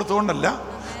 നേർച്ച കൊടുത്തുകൊണ്ടല്ല,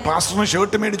 പാസ്റ്ററിന്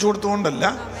ഷർട്ട് മേടിച്ചു കൊടുത്തുകൊണ്ടല്ല.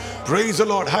 Praise the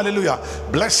Lord, hallelujah,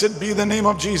 blessed be the name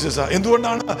of Jesus.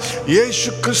 എന്തുകൊണ്ടാണ്? യേശു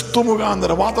ക്രിസ്തു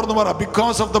മുഖാന്തരം. വാർത്തന്ന് പറ,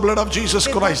 because of the blood of Jesus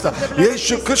Christ.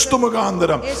 യേശു ക്രിസ്തു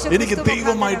മുഖാന്തരം എനിക്ക്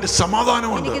ദൈവമായിട്ട്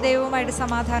സമാധാനമുണ്ട്.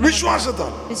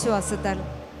 വിശ്വാസത്താൽ.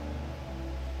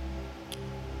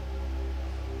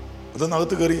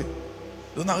 ഇതൊന്നകത്ത് കയറിയേ,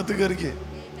 ഇതൊന്നകത്ത് കയറിക്കേ.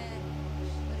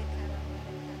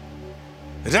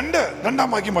 രണ്ടാം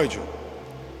വാക്യം വായിച്ചു.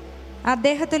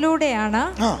 അദ്ദേഹത്തിലൂടെയാണ്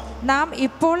നാം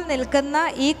ഇപ്പോൾ നിൽക്കുന്ന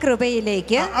ഈ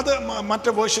കൃപയിലേക്ക്. അത്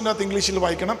മറ്റേ വേർഷനകത്ത് ഇംഗ്ലീഷിൽ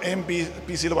വായിക്കണം,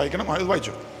 AMPCയിൽ വായിക്കണം. അത്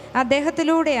വായിച്ചു.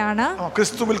 അദ്ദേഹത്തിലൂടെയാണ്,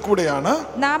 ക്രിസ്തുവിൽ കൂടെയാണ്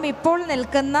നാം ഇപ്പോൾ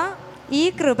നിൽക്കുന്ന ഈ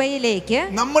കൃപയിലേക്ക്.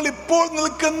 നമ്മൾ ഇപ്പോൾ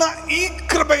നിൽക്കുന്ന ഈ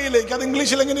കൃപയിലേക്ക്. അത്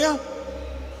ഇംഗ്ലീഷിൽ എങ്ങനെയാ?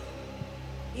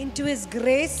 Into his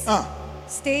grace,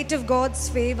 state of God's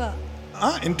favor.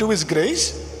 Into his grace,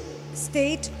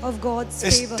 state of God's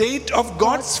favor. State of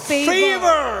God's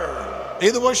favor.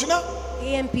 ഏത് വേർഷനാ?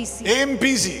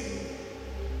 AMPC.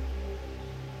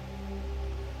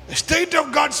 State of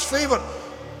God's favor.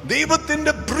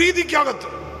 ദൈവത്തിന്റെ പ്രീതിക്കകത്ത്.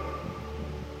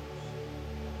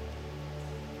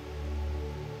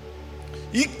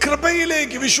 ഈ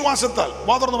കൃപയിലേക്ക് വിശ്വാസത്താൽ.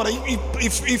 വാതുറന്ന് പറ,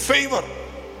 ഈ ഫേവർ,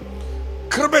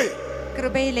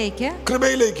 കൃപയിലേക്ക്,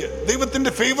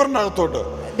 ദൈവത്തിന്റെ ഫേവറിനകത്തോട്ട്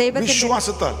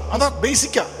വിശ്വാസത്താൽ. അതാ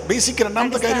ബേസിക്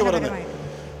രണ്ടാമത്തെ കാര്യം പറയുന്നത്.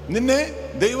 നിന്നെ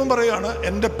ദൈവം പറയാണ്,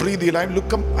 എൻ്റെ പ്രീതിയിൽ,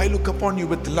 I look upon you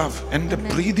with love. എൻ്റെ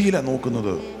പ്രീതിയിലാണ്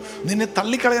നോക്കുന്നത്. നിന്നെ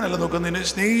തള്ളിക്കളയാനല്ല നോക്കുന്നത്, നിന്നെ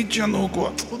സ്നേഹിച്ചാൽ നോക്കുക.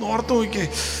 ഒന്ന് ഓർത്ത് നോക്കിയേ.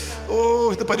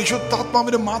 ഇത്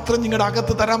പരിശുദ്ധാത്മാവിന് മാത്രം നിങ്ങളുടെ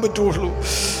അകത്ത് തരാൻ പറ്റുള്ളൂ.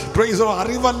 Price the Lord.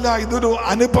 അറിവല്ല, ഇതൊരു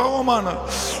അനുഭവമാണ്.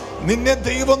 നിന്നെ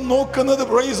ദൈവം നോക്കുന്നത്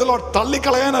പ്രൈസ് ദി ലോർഡ്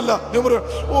തള്ളിക്കളയാനല്ല. പ്രൈസ്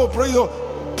ദി ലോർഡ്,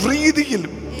 പ്രീതിയിൽ.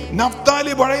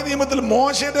 നഫ്താലി പഴയ നിയമത്തിൽ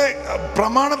മോശയുടെ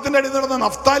പ്രമാണത്തിന്റെ അടി നടന്ന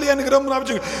നഫ്താലി അനുഗ്രഹം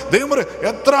പ്രാപിച്ചു. ദൈവം പറയും,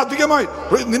 എത്ര അധികമായി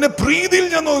നിന്നെ പ്രീതിയിൽ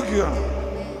ഞാൻ നോക്കുകയാണ്.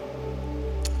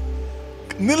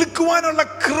 നിൽക്കുവാനുള്ള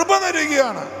കൃപ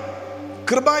തരികയാണ്.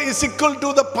 കൃപ is equal to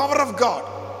the power of God.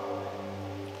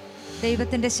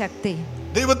 ദൈവത്തിന്റെ ശക്തി,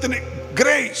 ദൈവത്തിന്റെ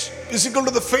grace is equal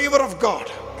to the favour of God.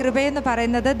 കൃപ എന്ന്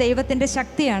പറയുന്നത് ദൈവത്തിന്റെ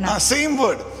ശക്തിയാണ്. Same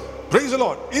word, praise the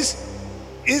Lord,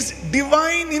 is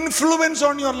divine influence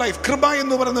on your life. കൃപ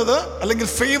എന്ന് പറയുന്നത്, അല്ലെങ്കിൽ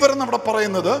ഫേവർ എന്ന് അവിടെ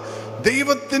പറയുന്നത്,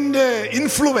 ദൈവത്തിന്റെ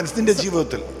ഇൻഫ്ലുവൻസ് നിന്റെ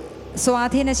ജീവിതത്തിൽ.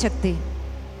 സ്വാധീന ശക്തി,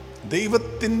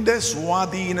 ദൈവത്തിന്റെ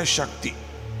സ്വാധീന ശക്തി.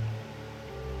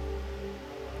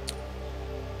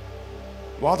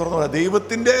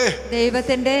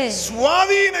 ദൈവത്തിന്റെ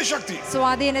സ്വാധീന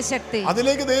ശക്തി.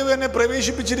 അതിലേക്ക് ദൈവം എന്നെ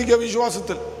പ്രവേശിപ്പിച്ചിരിക്കുക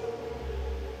വിശ്വാസത്തിൽ.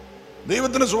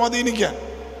 ദൈവത്തിന് സ്വാധീനിക്കാൻ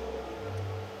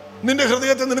നിന്റെ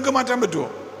ഹൃദയത്തെ നിനക്ക് മാറ്റാൻ പറ്റുമോ?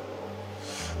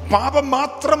 പാപം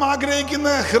മാത്രം ആഗ്രഹിക്കുന്ന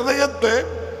ഹൃദയത്തെ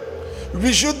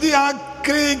വിശുദ്ധി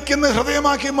ആഗ്രഹിക്കുന്ന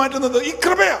ഹൃദയമാക്കി മാറ്റുന്നത് ഈ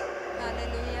കൃപയാ.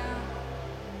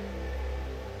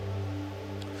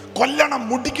 കൊല്ലണം,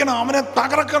 മുടിക്കണം, അവനെ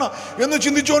തകർക്കണം എന്ന്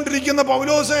ചിന്തിച്ചുകൊണ്ടിരിക്കുന്ന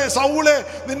സൗളെ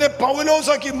നിന്നെ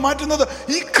പൗലോസാക്കി മാറ്റുന്നത്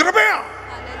ഈ കൃപയാ.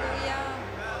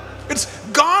 It's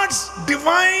God's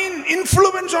divine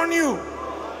influence on you.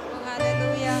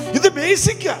 ഇത്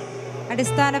ബേസിക്കാ,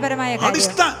 അടിസ്ഥാനപരമായ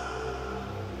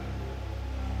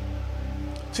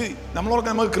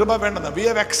നമുക്ക് കൃപ വേണ്ടെന്ന്. We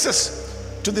have access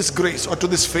to this grace or to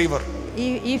this favor.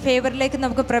 ഈ ഫേവറിലേക്ക്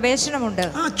നമുക്ക് പ്രവേശനമുണ്ട്.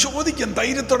 ചോദിക്കാൻ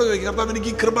ധൈര്യത്തോടെ ചോദിക്കാം, കർത്താവ് എനിക്ക്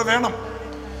ഈ കൃപ വേണം.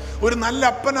 ഒരു നല്ല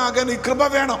അപ്പനാകാൻ ഈ കൃപ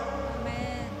വേണം.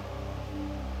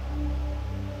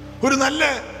 ഒരു നല്ല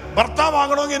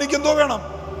ഭർത്താവാകണമെങ്കിൽ എനിക്ക് എന്തോ വേണം?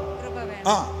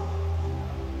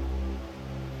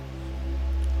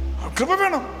 കൃപ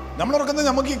വേണം. നമ്മൾ ഓർക്കുന്നത്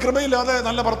നമുക്ക് ഈ കൃപയില്ലാതെ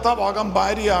നല്ല ഭർത്താവാകാം,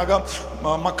 ഭാര്യയാകാം,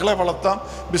 മക്കളെ വളർത്താം,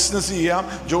 ബിസിനസ് ചെയ്യാം,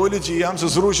 ജോലി ചെയ്യാം,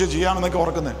 ശുശ്രൂഷ ചെയ്യാം എന്നൊക്കെ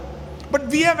ഓർക്കുന്നത്. But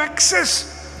we have access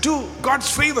to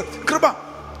God's favour.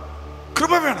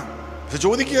 കൃപ വേണം.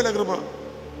 ചോദിക്കുകയല്ല കൃപ.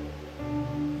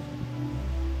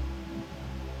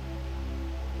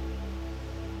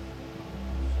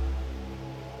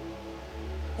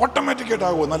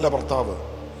 ഓട്ടോമാറ്റിക്കായിട്ടാകുമോ നല്ല ഭർത്താവ്?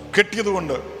 കെട്ടിയത്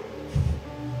കൊണ്ട്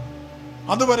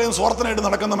അതുവരെയും സ്വാർത്ഥനായിട്ട്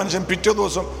നടക്കുന്ന മനുഷ്യൻ പിറ്റേ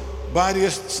ദിവസം ഭാര്യയെ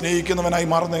സ്നേഹിക്കുന്നവനായി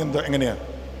മാറുന്നത് എങ്ങനെയാ?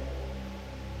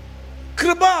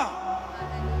 കൃപ.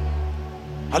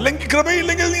 അല്ലെങ്കിൽ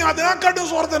കൃപയില്ലെങ്കിൽ നീ അതിനെക്കാട്ടും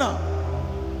സ്വാർത്ഥന.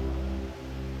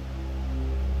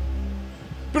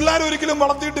 പിള്ളേർ ഒരിക്കലും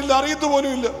വളർത്തിയിട്ടില്ല, അറിയത്ത്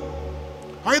പോലും ഇല്ല.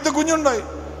 ആദ്യത്തെ കുഞ്ഞുണ്ടായി,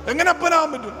 എങ്ങനെ അപ്പനാവാൻ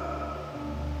പറ്റും?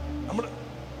 നമ്മൾ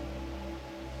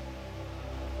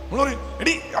പറയും,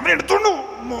 എടി അവനെ എടുത്തോണ്ടു.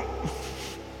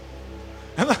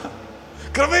 എന്നാ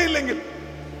കൃപയില്ലെങ്കിൽ,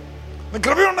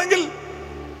 കൃപയുണ്ടെങ്കിൽ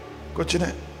കൊച്ചിനെ.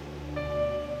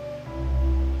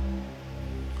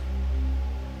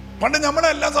 പണ്ട്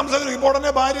നമ്മളെല്ലാം സംസാരിക്കും, ഇപ്പോൾ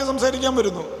ഉടനെ ഭാര്യ സംസാരിക്കാൻ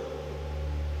വരുന്നു.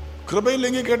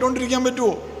 കൃപയില്ലെങ്കിൽ കേട്ടോണ്ടിരിക്കാൻ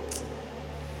പറ്റുമോ?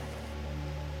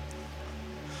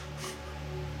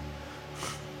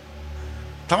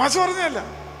 തമാശ പറഞ്ഞല്ല.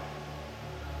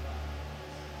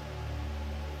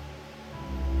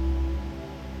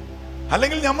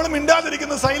 അല്ലെങ്കിൽ നമ്മൾ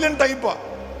മിണ്ടാതിരിക്കുന്ന സൈലന്റ് ടൈപ്പാ.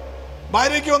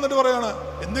 ഭാര്യയ്ക്ക് വന്നിട്ട് പറയാണ്,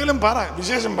 എന്തെങ്കിലും പറ,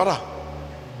 വിശേഷം പറ.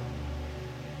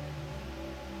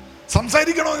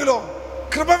 സംസാരിക്കണമെങ്കിലോ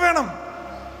കൃപ വേണം.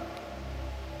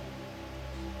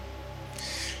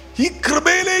 ഈ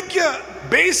കൃപയിലേക്ക്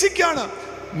ബേസിക് ആണ്.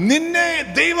 നിന്നെ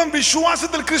ദൈവം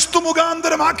വിശ്വാസത്തിൽ ക്രിസ്തു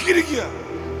മുഖാന്തരമാക്കിയിരിക്കുക.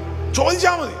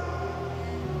 ചോദിച്ചാൽ മതി.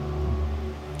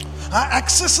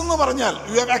 ആക്സസ് എന്ന് പറഞ്ഞാൽ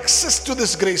you have access to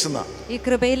this grace എന്ന ഈ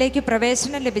കൃപയിലേക്ക്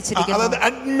പ്രവേശനം ലഭിച്ചിരിക്കുന്നു. അതായത്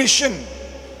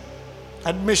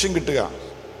അഡ്മിഷൻ കിട്ടുക,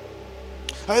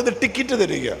 അതായത് ടിക്കറ്റ്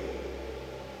തരിക.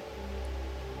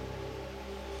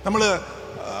 നമ്മൾ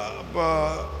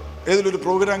ഏതൊരു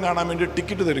പ്രോഗ്രാം കാണാൻ വേണ്ടി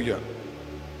ടിക്കറ്റ് തരിക.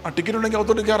 ആ ടിക്കറ്റ് ഉണ്ടെങ്കിൽ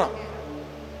അകത്തോട്ട് കയറാം.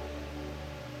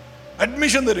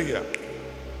 അഡ്മിഷൻ തരിക.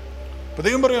 അപ്പൊ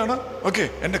ദൈവം പറയാണ്, ഓക്കെ,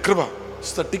 എൻ്റെ കൃപ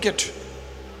ടിക്കറ്റ്.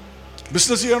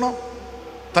 ബിസിനസ് ചെയ്യണോ?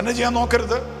 തന്നെ ചെയ്യാൻ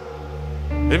നോക്കരുത്.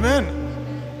 ആമേൻ.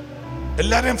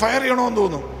 എല്ലാരെയും ഫയർ ചെയ്യണമെന്ന്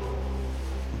തോന്നും.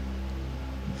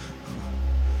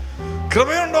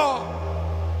 കൃപയുണ്ടോ?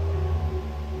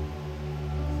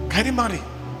 കാര്യം മാറി.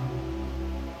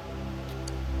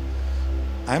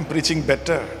 I am preaching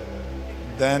better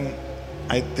than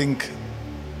I think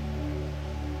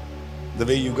the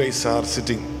way you guys are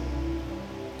sitting.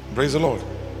 Praise the Lord.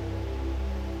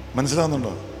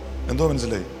 മനസ്സിലാവുന്നുണ്ടോ? എന്തോ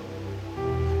മനസ്സിലായി?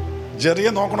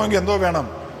 ജെറിയെ നോക്കണമെങ്കിൽ എന്തോ വേണം?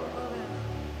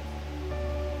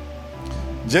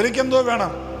 ജെറിക്ക് എന്തോ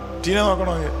വേണം? ടീനെ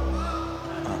നോക്കണമെങ്കിൽ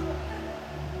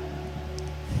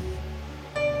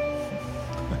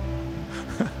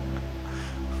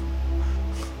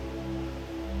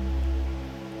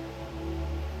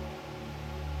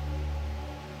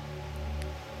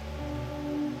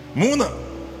മൂന്ന്,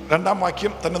 രണ്ടാം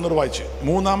വാക്യം തന്നെ നിർവായിച്ച്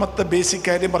മൂന്നാമത്തെ ബേസിക്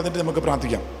കാര്യം പറഞ്ഞിട്ട് നമുക്ക്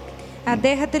പ്രാർത്ഥിക്കാം.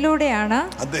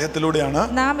 അദ്ദേഹത്തിലൂടെയാണ്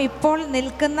നാം ഇപ്പോൾ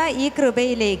നിൽക്കുന്ന ഈ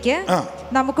കൃപയിലേക്ക്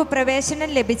നമുക്ക് പ്രവേശനം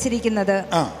ലഭിച്ചിരിക്കുന്നത്.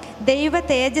 ദൈവ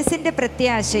തേജസ്സിന്റെ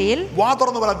പ്രത്യാശയിൽ, വാ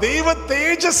തുറന്ന് പറ, ദൈവ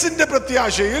തേജസ്സിന്റെ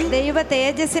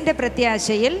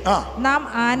പ്രത്യാശയിൽ നാം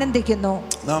ആനന്ദിക്കുന്നു.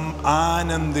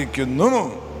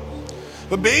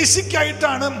 ബേസിക്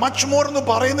ആയിട്ടാണ് മച്ച് മോർ എന്ന്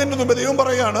പറയുന്നതിന് മുമ്പ് ദൈവം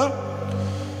പറയാണ്,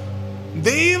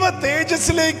 ദൈവ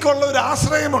തേജസ്സിലേക്കുള്ള ഒരു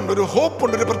ആശ്രയമുണ്ട്, ഒരു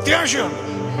ഹോപ്പുണ്ട്, ഒരു പ്രത്യാശയുണ്ട്.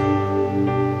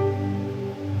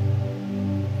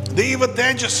 ദൈവ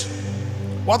തേജസ്.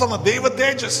 ദൈവ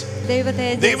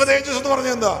തേജസ് എന്ന്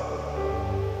പറഞ്ഞാൽ എന്താ?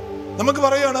 നമുക്ക്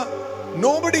പറയാണ്,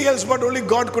 nobody else but only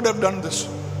God could have done this.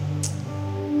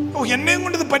 എന്നെയും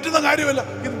കൊണ്ട് ഇത് പറ്റുന്ന കാര്യമല്ല.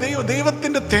 ഇത്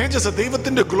ദൈവത്തിന്റെ തേജസ്,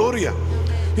 ദൈവത്തിന്റെ ഗ്ലോറിയ.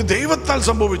 ഇത് ദൈവത്താൽ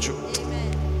സംഭവിച്ചു.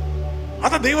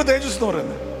 അതാ ദൈവ തേജസ് എന്ന്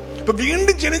പറയുന്നത്. ഇപ്പൊ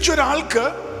വീണ്ടും ജനിച്ച ഒരാൾക്ക്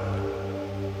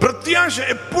പ്രത്യാശ,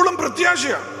 എപ്പോഴും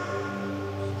പ്രത്യാശയാണ്.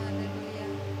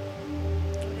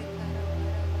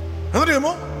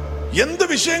 എന്നറിയാമോ? എന്ത്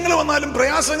വിഷയങ്ങൾ വന്നാലും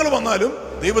പ്രയാസങ്ങൾ വന്നാലും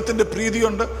ദൈവത്തിന്റെ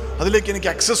പ്രീതിയുണ്ട്, അതിലേക്ക് എനിക്ക്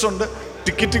ആക്സസ് ഉണ്ട്,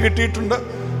 ടിക്കറ്റ് കിട്ടിയിട്ടുണ്ട്.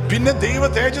 പിന്നെ ദൈവ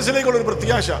തേജസ്സിലേക്കുള്ള ഒരു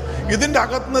പ്രത്യാശ. ഇതിന്റെ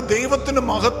അകത്തുനിന്ന് ദൈവത്തിന്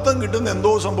മഹത്വം കിട്ടുന്ന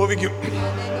എന്തോ സംഭവിക്കും.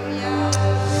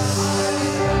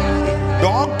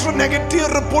 ഡോക്ടർ നെഗറ്റീവ്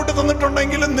റിപ്പോർട്ട്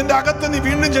തന്നിട്ടുണ്ടെങ്കിലും നിന്റെ അകത്ത് നീ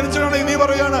വീണ്ടും ജനിച്ചിട്ടാണെങ്കിൽ നീ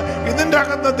പറയാണ്, ഇതിന്റെ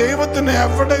അകത്ത് ദൈവത്തിന്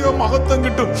എവിടെയോ മഹത്വം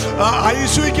കിട്ടും.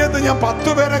 ഐശ്വര്യത്ത് ഞാൻ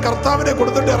 10 പേരെ കർത്താവിനെ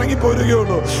കൊടുത്തിട്ട്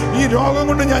ഇറങ്ങിപ്പോരുകയുള്ളൂ. ഈ രോഗം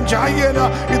കൊണ്ട് ഞാൻ ചായയില്ല.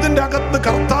 ഇതിന്റെ അകത്ത്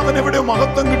കർത്താവിന് എവിടെയോ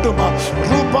മഹത്വം കിട്ടും.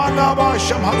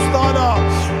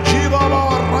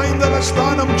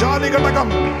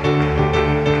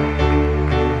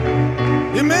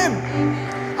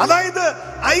 അതായത്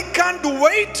I can't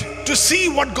wait to see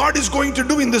what God is going to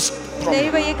do in this problem.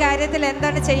 ദൈവം ഈ കാര്യത്തിൽ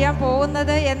എന്താണ് ചെയ്യാൻ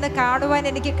പോകുന്നത് എന്ന് കാണുവാൻ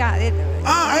എനിക്ക്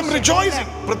I am rejoicing.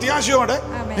 പ്രത്യാശയോടെ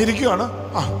ഇരിക്കുകയാണ്.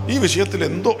 ഈ വിഷയത്തിൽ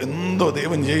എന്തോ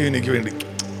ദൈവം ചെയ്യും എനിക്ക് വേണ്ടി.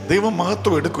 ദൈവം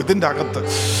മഹത്വം എടുക്കും. ഇതിൻ്റെ അകത്ത്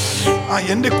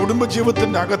എൻ്റെ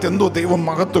കുടുംബജീവിതത്തിൻ്റെ അകത്ത് എന്തോ ദൈവം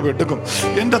മഹത്വം എടുക്കും.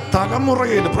 എൻ്റെ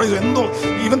തലമുറയിൽ പ്രൈസ് എന്തോ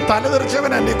ഇവൻ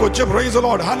തലതെറിച്ചവനാ എൻ്റെ കൊച്ചു, പ്രൈസ്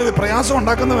ലോർഡ്, ഹാലലൂയ, പ്രയാസം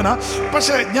ഉണ്ടാക്കുന്നവനാ.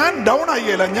 പക്ഷെ ഞാൻ ഡൗൺ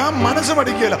ആയില്ല, ഞാൻ മനസ്സ്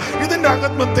പഠിക്കുകയില്ല. ഇതിൻ്റെ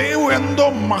അകത്ത് ദൈവം എന്തോ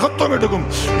മഹത്വം എടുക്കും.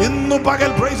 ഇന്നു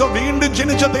പകൽ പ്രൈസ് വീണ്ടും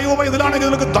ജനിച്ച ദൈവം ഇതിലാണെങ്കിൽ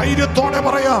നിനക്ക് ധൈര്യത്തോടെ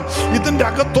പറയാം, ഇതിൻ്റെ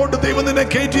അകത്തോട്ട് ദൈവം നിന്നെ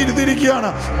കയറ്റിയിരുത്തിയിരിക്കുകയാണ്.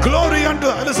 ഗ്ലോറി ആൻഡ്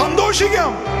അതിൽ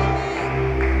സന്തോഷിക്കാം.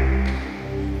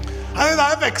 I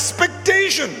have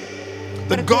expectation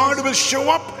that God will show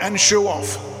up and show off.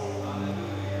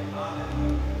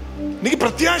 എനിക്ക്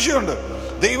പ്രത്യാശയുണ്ട്,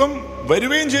 ദൈവം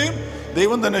വരുകയും ചെയ്യും,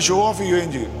 ദൈവം തന്നെ ഷോ ഓഫ്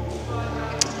ചെയ്യുകയും ചെയ്യും.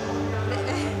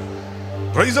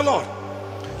 Praise the Lord.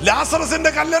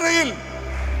 ലാസറസിന്റെ കല്ലറയിൽ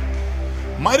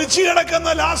മരിച്ചു കിടക്കുന്ന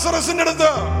ലാസറസിന്റെ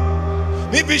അടുത്ത്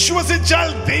നീ വിശ്വസിച്ചാൽ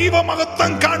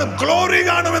ദൈവമഹത്വം കാണും, ഗ്ലോറി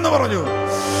കാണും എന്ന് പറഞ്ഞു.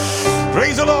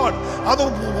 Praise the Lord. അത്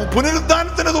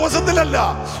പുനരുദ്ധാനത്തിന്റെ ദിവസത്തിലല്ല.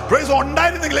 പ്രൈസ്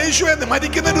ഉണ്ടായിരുന്നെങ്കിൽ യേശുവെ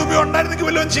മരിക്കുന്നതിന് മുമ്പ് ഉണ്ടായിരുന്നെങ്കിൽ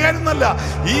വല്ലതും ചെയ്യാനെന്നല്ല.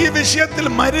 ഈ വിഷയത്തിൽ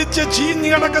മരിച്ച് ചീഞ്ഞു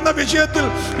കിടക്കുന്ന വിഷയത്തിൽ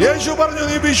യേശു പറഞ്ഞു,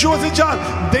 നീ വിശ്വസിച്ചാൽ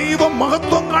ദൈവം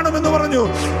മഹത്വം കാണുമെന്ന് പറഞ്ഞു.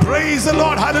 Praise the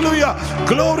Lord. Hallelujah.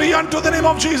 Glory unto the name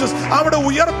of Jesus. അവിടെ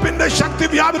ഉയർപ്പിന്റെ ശക്തി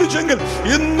വ്യാപരിച്ചെങ്കിൽ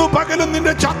ഇന്നു പകലും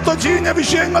നിന്റെ ചത്ത ചീഞ്ഞ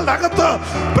വിഷയങ്ങളുടെ അകത്ത്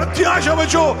പ്രത്യാശ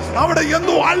വെച്ചോ. അവിടെ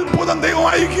എന്തോ അത്ഭുതം ദൈവം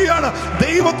അയക്കുകയാണ്.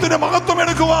 ദൈവത്തിന് മഹത്വം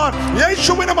എടുക്കുവാൻ,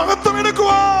 യേശുവിന് മഹത്വം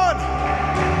എടുക്കുവാൻ.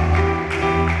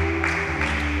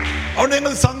 അവിടെ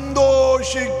ഞങ്ങൾ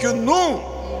സന്തോഷിക്കുന്നു.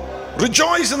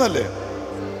 റിജോയ്സ് എന്നല്ലേ?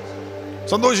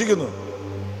 സന്തോഷിക്കുന്നു,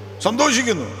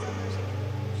 സന്തോഷിക്കുന്നു.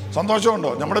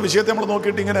 സന്തോഷമുണ്ടോ? നമ്മുടെ വിഷയത്തെ നമ്മൾ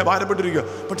നോക്കിയിട്ട് ഇങ്ങനെ ഭാരപ്പെട്ടിരിക്കുക,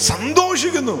 ബട്ട്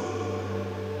സന്തോഷിക്കുന്നു.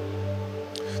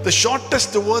 The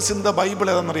shortest verse in the Bible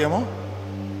ഏതാണെന്നറിയാമോ?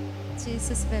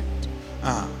 Jesus wept.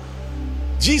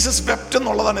 ജീസസ് വെപ്റ്റ്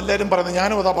എന്നുള്ളതാണ് എല്ലാവരും പറയുന്നത്.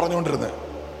 ഞാനും അതാ പറഞ്ഞുകൊണ്ടിരുന്നത്.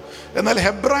 എന്നാൽ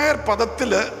ഹെബ്രായർ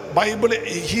പദത്തിൽ ബൈബിൾ,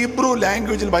 ഹീബ്രു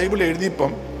ലാംഗ്വേജിൽ ബൈബിൾ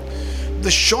എഴുതിയപ്പം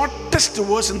the shortest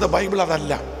verse in the Bible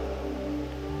അതല്ല.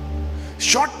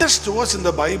 shortest verse in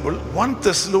the Bible 1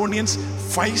 Thessalonians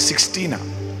 5:16 ആണ്.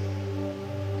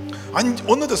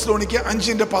 1 തെസ്സലോനിക്ക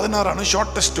 5:16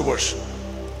 ഷോർട്ടസ്റ്റ് വേഴ്സ്.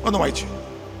 ഒന്ന് വായിച്ചു.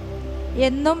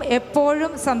 എന്നും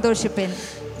എപ്പോഴും സന്തോഷിപ്പിൻ.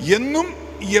 എന്നും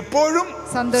എപ്പോഴും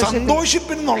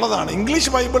സന്തോഷിപ്പിൻ എന്നുള്ളതാണ്.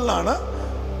 ഇംഗ്ലീഷ് ബൈബിളിലാണ്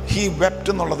ഹി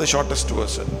വെപ്റ്റ് എന്നുള്ളത് ഷോർട്ടസ്റ്റ്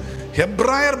വേഴ്സ്.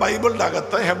 ഹെബ്രായർ ബൈബിളിൻ്റെ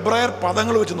അകത്ത് ഹെബ്രായർ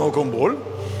പദങ്ങൾ വെച്ച് നോക്കുമ്പോൾ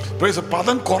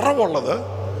പദം കുറവുള്ളത്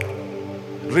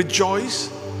rejoice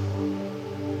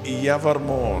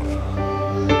evermore.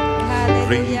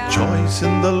 Rejoice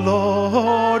in the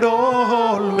Lord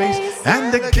always,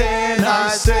 and again I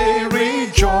say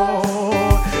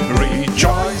rejoice.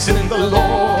 Rejoice in the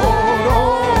Lord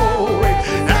always,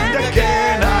 and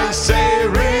again I say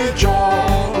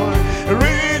rejoice.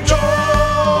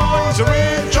 Rejoice,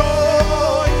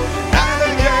 rejoice, and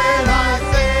again I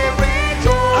say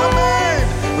rejoice. Amen.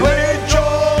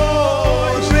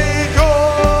 Rejoice,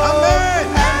 rejoice, amen,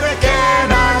 and again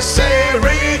I say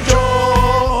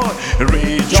rejoice.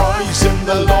 Rejoice in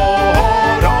the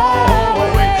Lord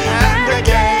always, and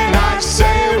again I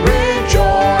say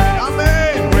rejoice.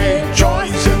 Amen.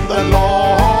 Rejoice in the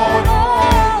Lord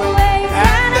always,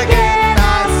 and again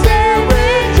I say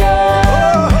rejoice.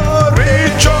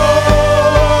 Rejoice,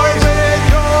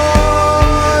 rejoice,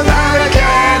 and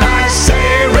again I say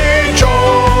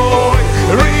rejoice.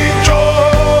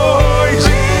 Rejoice,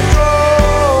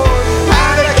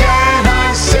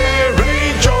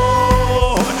 rejoice, and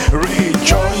again I say rejoice.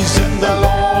 Rejoice in the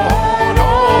Lord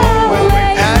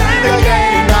always, and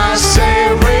again I say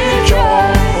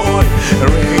rejoice.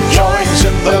 Rejoice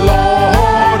in the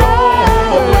Lord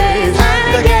always,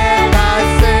 and again I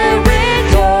say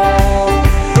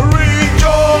rejoice.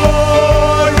 Rejoice,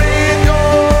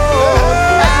 rejoice,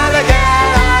 and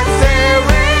again I say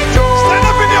rejoice. Stand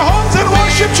up in your homes and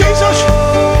worship Jesus.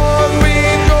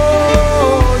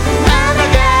 Rejoice, and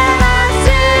again I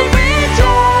say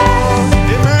rejoice.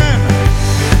 Amen.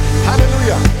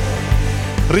 Hallelujah.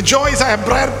 Rejoice ആ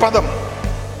ഹെബ്രായർ പദം.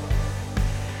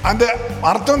 അതിന്റെ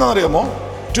അർത്ഥം എന്താണെന്നറിയാമോ?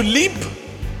 To leap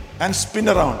and spin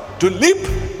around. To leap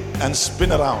and spin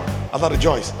around, അതാ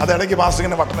rejoice. അത് ഇടയ്ക്ക്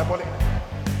മാസിങ്ങനെ വട്ടനെ പോലെ.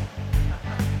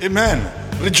 Amen.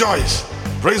 Rejoice.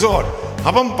 Praise God.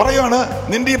 അപ്പം പറയുകയാണ്,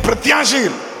 നിന്റെ ഈ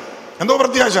പ്രത്യാശയിൽ, എന്തോ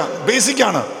പ്രത്യാശ ബേസിക്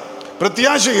ആണ്.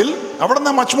 പ്രത്യാശയിൽ അവിടെ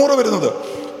നിന്നാണ് മച്ച് മോർ വരുന്നത്.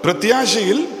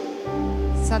 പ്രത്യാശയിൽ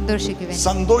സന്തോഷിക്കുവിൻ.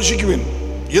 സന്തോഷിക്കുവിൻ.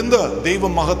 എന്ത്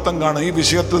ദൈവമഹത്വം കാണും. ഈ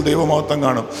വിഷയത്തിൽ ദൈവമഹത്വം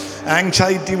കാണും.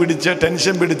 ആങ്സൈറ്റി പിടിച്ച്,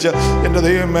 ടെൻഷൻ പിടിച്ച്, എൻ്റെ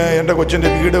ദൈവമേ എൻ്റെ കൊച്ചിൻ്റെ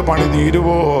വീട് പണി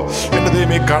തീരുവോ, എൻ്റെ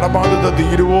ദൈവമേ കടബാധ്യത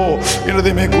തീരുവോ, എൻ്റെ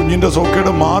ദൈവമേ കുഞ്ഞിൻ്റെ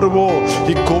സോക്കേട് മാറുമോ,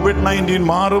 ഈ COVID-19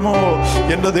 മാറുമോ,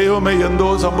 എൻ്റെ ദൈവമേ എന്തോ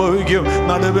സംഭവിക്കും,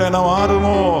 നടുവേന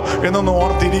മാറുമോ എന്നൊന്നും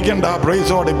ഓർത്തിരിക്കണ്ട. Praise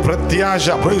Lord. പ്രത്യാശ.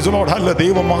 Praise Lord. അല്ല,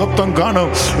 ദൈവമഹത്വം കാണും.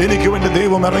 എനിക്ക് വേണ്ടി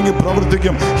ദൈവം ഇറങ്ങി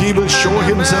പ്രവർത്തിക്കും. He will show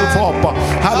himself up.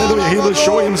 Hallelujah. He will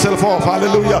show himself up.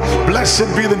 Hallelujah. Blessed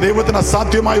be the ദൈവത്തിന്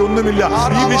അസാധ്യമായി ഒന്നുമില്ല.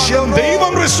 ഈ വിഷയം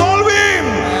ദൈവം റിസോൾവ് ചെയ്യും.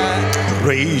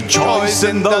 Rejoice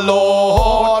in the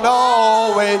Lord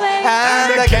always,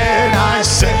 and again I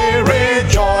say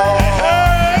rejoice.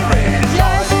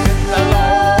 Rejoice in the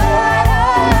Lord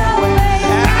always,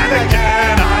 and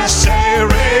again I say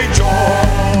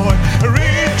rejoice.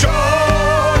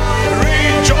 Rejoice,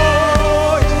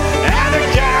 rejoice, and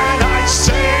again I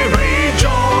say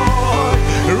rejoice.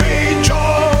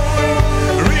 Rejoice,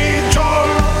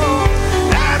 rejoice,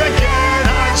 and again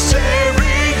I say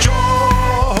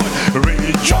rejoice.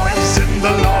 Rejoice in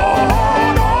the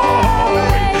Lord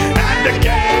always, and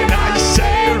again I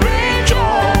say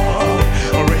rejoice.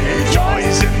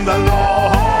 Rejoice in the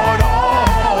Lord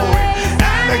always,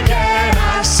 and again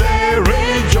I say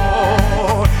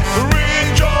rejoice.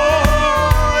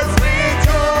 Rejoice,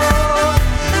 rejoice,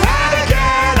 and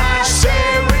again I say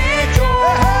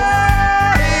rejoice.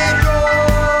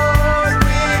 Rejoice,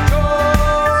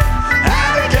 rejoice,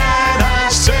 and again I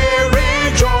say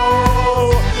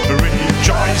rejoice.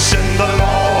 Rejoice in the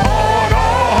Lord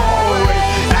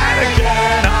always, and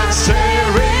again I say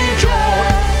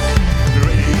rejoice.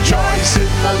 Rejoice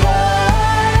in the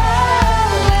Lord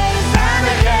always, and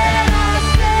again I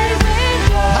say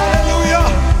rejoice. Hallelujah.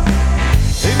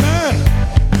 Amen.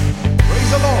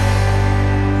 Praise the Lord.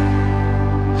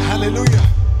 Hallelujah.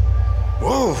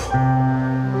 Whoa.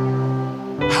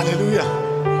 Hallelujah.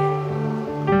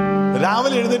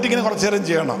 രാവിലെ എഴുന്നേറ്റ് ഇങ്ങനെ കുറച്ചു നേരം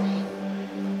ചെയ്യണം.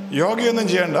 യോഗയൊന്നും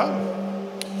ചെയ്യണ്ട.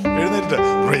 എഴുന്നേറ്റ്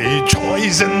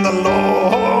rejoice in the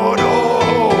Lord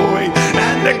always,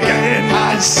 and again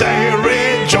I say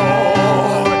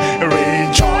rejoice.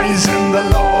 Rejoice in the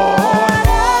Lord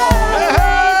always,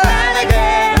 and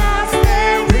again I say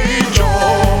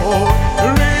rejoice.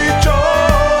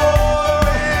 Rejoice,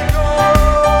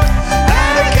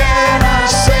 and again I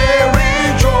say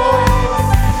rejoice.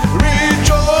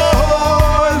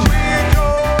 Rejoice,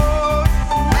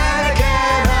 and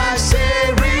again I say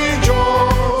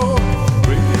rejoice.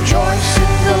 Rejoice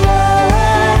in the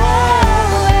Lord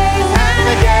always, and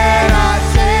again I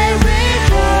say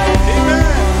rejoice.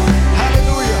 Amen.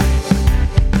 Hallelujah.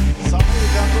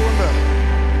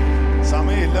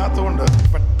 സമയമില്ലാത്തതുകൊണ്ട്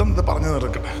പെട്ടെന്ന് പറഞ്ഞു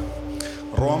തീർക്കട്ടെ.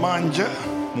 റോമ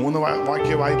 5:3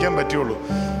 വാക്യം വായിക്കാൻ പറ്റുള്ളൂ.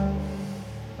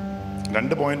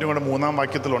 2 പോയിന്റും കൂടെ 3-ാം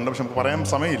വാക്യത്തിലുണ്ട്, പക്ഷെ നമുക്ക് പറയാൻ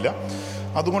സമയമില്ല.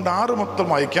 അതുകൊണ്ട് 6 മൊത്തം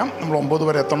വായിക്കാം. നമ്മൾ 9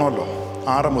 വരെ എത്തണമല്ലോ.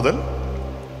 6 മുതൽ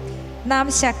നാം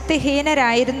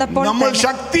ശക്തിഹീനരായിരുന്നപ്പോൾ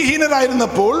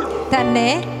തന്നെ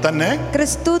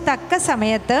ക്രിസ്തു തക്ക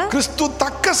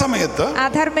സമയത്ത്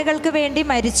അധർമ്മികൾക്ക് വേണ്ടി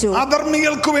മരിച്ചു.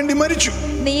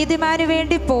 നീതിമാനു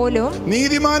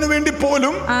വേണ്ടി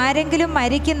പോലും ആരെങ്കിലും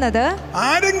മരിക്കുന്നത്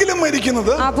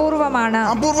അപൂർവമാണ്.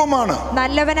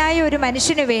 നല്ലവനായ ഒരു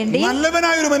മനുഷ്യന്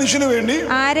വേണ്ടി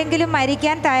ആരെങ്കിലും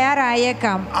മരിക്കാൻ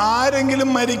തയ്യാറായേക്കാം.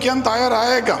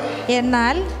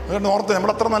 എന്നാൽ നമ്മൾ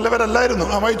അത്ര നല്ലവരല്ലായിരുന്നു.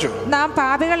 നാം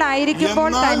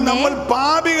പാപികളായിരിക്കുമ്പോൾ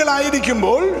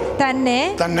തന്നെ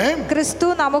ക്രിസ്തു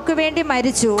നമുക്ക് വേണ്ടി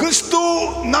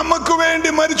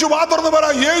മരിച്ചു. വാ തുറന്ന് പറ,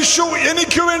 യേശു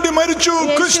എനിക്ക് വേണ്ടി മരിച്ചു.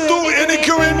 ക്രിസ്തു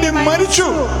എനിക്ക് വേണ്ടി മരിച്ചു.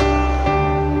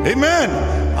 ആമേൻ.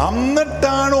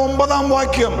 എന്നിട്ടാണ് 9-ാം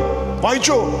വാക്യം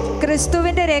വായിച്ചോ.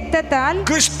 ക്രിസ്തുവിന്റെ രക്തത്താൽ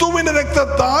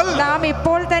നാം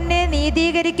ഇപ്പോൾ തന്നെ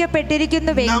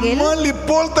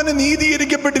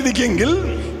നീതീകരിക്കപ്പെട്ടിരിക്കുന്നുവെങ്കിൽ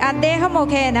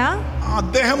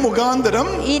അദ്ദേഹം മുഖാന്തരം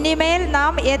ഇനിമേൽ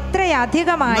നാം എത്ര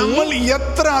അധികമായി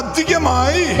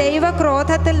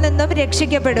ദൈവക്രോധത്തിൽ നിന്നും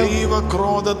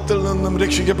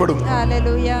രക്ഷിക്കപ്പെടും.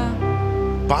 ഹല്ലേലൂയ.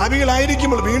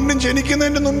 പാപികളായിരിക്കുമ്പോൾ, വീണ്ടും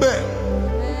ജനിക്കുന്നതിന് മുമ്പേ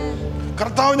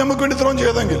കർത്താവ് നമുക്ക് വേണ്ടി ഇത്രയും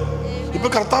ചെയ്തെങ്കിൽ, ഇപ്പൊ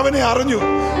കർത്താവിനെ അറിഞ്ഞു,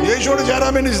 യേശുവോട്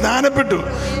ചേരാൻ വേണ്ടി സ്നാനപ്പെട്ടു,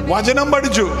 വചനം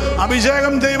പഠിച്ചു,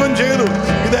 അഭിഷേകം ദൈവം ചെയ്തു.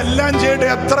 ഇതെല്ലാം ചെയ്തിട്ട്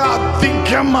എത്ര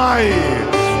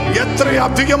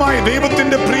അധികമായി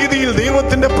ദൈവത്തിന്റെ പ്രീതിയിൽ,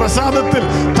 ദൈവത്തിന്റെ പ്രസാദത്തിൽ,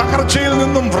 തകർച്ചയിൽ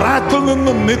നിന്നും, വ്രാത്തിൽ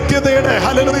നിന്നും, നിത്യതയുടെ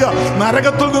ഹല്ലേലൂയ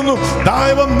നരകത്തിൽ നിന്നും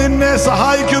ദൈവം നിന്നെ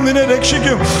സഹായിക്കും, നിന്നെ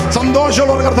രക്ഷിക്കും.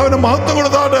 സന്തോഷമുള്ള കർത്താവിന് മഹത്വം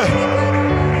കൊടുത്താട്ടെ.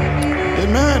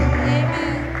 Amen.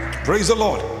 Praise the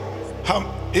Lord.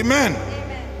 Amen.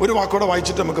 ഒരു വാക്കോടെ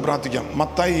വായിച്ചിട്ട് നമുക്ക് പ്രാർത്ഥിക്കാം.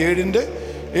 മത്തായി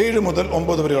 7 മുതൽ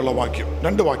 9 വരെയുള്ള വാക്യം,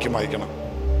 2 വാക്യം വായിക്കണം.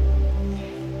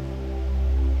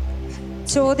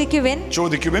 ചോദിക്കുവിൻ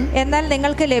എന്നാൽ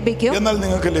നിങ്ങൾക്ക്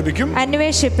ലഭിക്കും.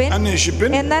 അന്വേഷിപ്പിൻ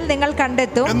എന്നാൽ നിങ്ങൾ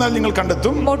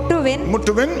കണ്ടെത്തും. മുട്ടുവിൻ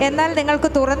എന്നാൽ നിങ്ങൾക്ക്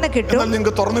തുറന്നു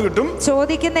കിട്ടും.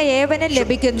 ചോദിക്കുന്ന ഏവനും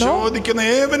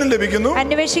ലഭിക്കുന്നു.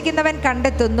 അന്വേഷിക്കുന്നവൻ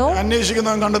കണ്ടെത്തുന്നു.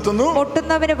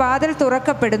 മുട്ടുന്നവന് വാതിൽ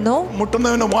തുറക്കപ്പെടുന്നു.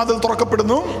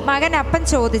 മകൻ അപ്പം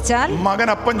ചോദിച്ചാൽ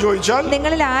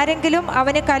നിങ്ങളിൽ ആരെങ്കിലും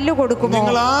അവന് കല്ല് കൊടുക്കുമോ?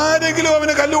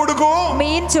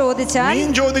 മീൻ ചോദിച്ചാൽ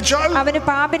അവന്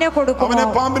പാമ്പിനെ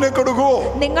കൊടുക്കുമോ?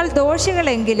 നിങ്ങൾ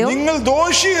ദോഷികളെങ്കിലും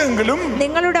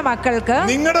നിങ്ങളുടെ മക്കൾക്ക്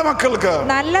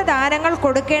നല്ല ദാനങ്ങൾ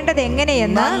കൊടുക്കേണ്ടത്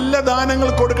എങ്ങനെയെന്ന്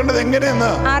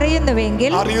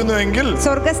അറിയുന്നുവെങ്കിൽ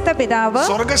സ്വർഗസ്ഥ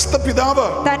പിതാവ്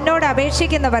തന്നോട്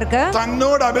അപേക്ഷിക്കുന്നവർക്ക്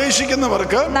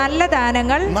നല്ല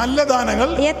ദാനങ്ങൾ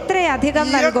എത്രയധികം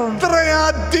നൽകും.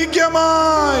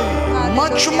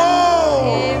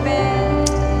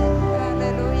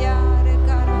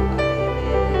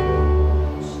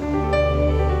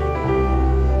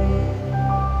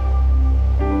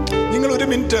 നിങ്ങൾ ഒരു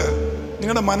മിനിറ്റ്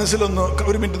നിങ്ങളുടെ മനസ്സിലൊന്ന്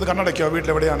കണ്ണടയ്ക്കുക,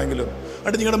 വീട്ടിലെവിടെയാണെങ്കിലും.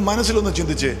 എന്നിട്ട് നിങ്ങളുടെ മനസ്സിലൊന്ന്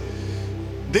ചിന്തിച്ചേ,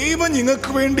 ദൈവം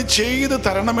നിങ്ങൾക്ക് വേണ്ടി ചെയ്ത്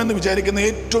തരണമെന്ന് വിചാരിക്കുന്ന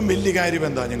ഏറ്റവും വലിയ കാര്യം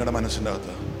എന്താ? നിങ്ങളുടെ മനസ്സിൻ്റെ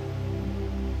അകത്ത്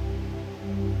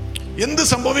എന്ത്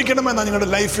സംഭവിക്കണമെന്നാ നിങ്ങളുടെ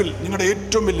ലൈഫിൽ നിങ്ങളുടെ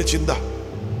ഏറ്റവും വലിയ ചിന്ത?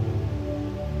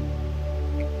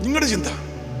 നിങ്ങളുടെ ചിന്ത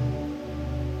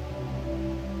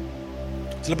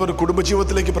ചിലപ്പോൾ ഒരു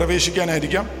കുടുംബജീവിതത്തിലേക്ക്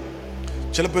പ്രവേശിക്കാനായിരിക്കാം,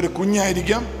 ചിലപ്പോൾ ഒരു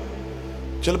കുഞ്ഞായിരിക്കാം,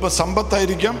 ചിലപ്പോൾ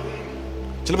സമ്പത്തായിരിക്കാം,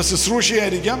 ചിലപ്പോൾ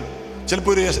ശുശ്രൂഷയായിരിക്കാം,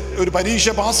 ചിലപ്പോൾ ഒരു പരീക്ഷ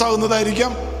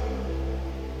പാസ്സാകുന്നതായിരിക്കാം,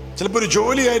 ചിലപ്പോൾ ഒരു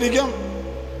ജോലിയായിരിക്കാം,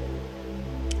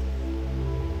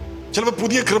 ചിലപ്പോൾ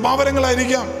പുതിയ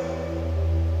കൃപാവരങ്ങളായിരിക്കാം.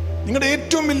 നിങ്ങളുടെ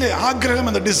ഏറ്റവും വലിയ ആഗ്രഹം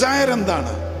എന്താ? ഡിസയർ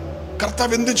എന്താണ്?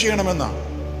 കർത്താവ് എന്ത് ചെയ്യണമെന്നാ?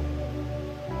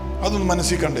 അതൊന്ന്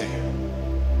മനസ്സിൽ കണ്ടേ.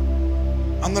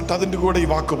 എന്നിട്ട് അതിൻ്റെ കൂടെ ഈ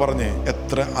വാക്ക് പറഞ്ഞേ,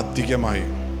 എത്ര അധികമായി.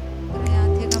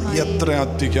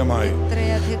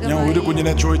 ഞാൻ ഒരു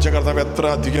കുഞ്ഞിനെ ചോദിച്ച കർത്താവ് എത്ര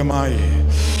അധികമായി,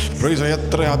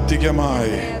 എത്ര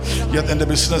അധികമായി, എന്റെ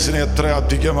ബിസിനസ്സിന് എത്ര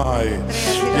അധികമായി,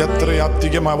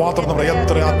 മാത്രം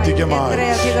എത്ര അധികമായി.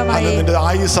 അല്ല, നിന്റെ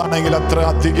ആയുസ്സാണെങ്കിൽ എത്ര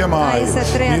അധികമായി,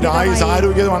 നിന്റെ ആയുസ്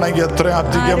ആരോഗ്യമാണെങ്കിൽ എത്ര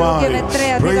അധികമായി.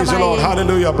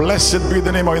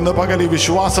 ഇന്ന് പകൽ ഈ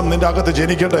വിശ്വാസം നിന്റെ അകത്ത്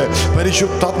ജനിക്കട്ടെ,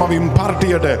 പരിശുദ്ധാത്മാവ് ഇമ്പാർട്ട്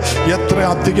ചെയ്യട്ടെ. എത്ര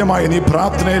അധികമായി നീ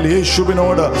പ്രാർത്ഥനയിൽ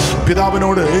യേശുവിനോട്,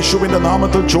 പിതാവിനോട് യേശുവിന്റെ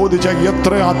നാമത്തിൽ ചോദിച്ച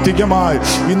എത്ര അധികമായി.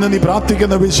 ഇന്ന് നീ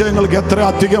പ്രാർത്ഥിക്കുന്ന വിഷയങ്ങൾക്ക് എത്ര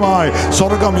അധികമായി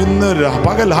സ്വർഗം ഇന്ന്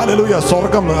പകൽ ഹല്ലേലൂയ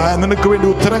സ്വർഗം നിനക്ക് വേണ്ടി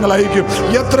ഉത്തരങ്ങൾ അയക്കും.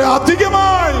 എത്ര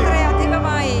അധികമായി.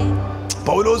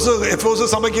 പൗലോസ് എഫെസോസ്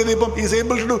സഭയ്ക്ക് എഴുതിയപ്പോൾ he is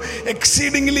able to do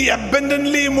exceedingly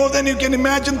abundantly more than you can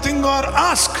imagine, think or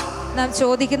ask. നാം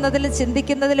ചോദിക്കുന്നതിലും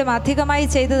ചിന്തിക്കുന്നതിലും അധികമായി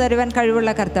ചെയ്തു തരുവാൻ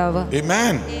കഴിവുള്ള കർത്താവ്.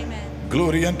 Amen.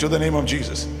 Glory unto the name of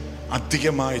Jesus.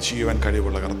 അധികമായി ചെയ്യുവാൻ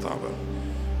കഴിവുള്ള കർത്താവ്.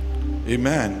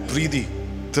 Amen. പ്രീതി,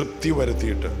 തൃപ്തി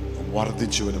വരുത്തിയിട്ട്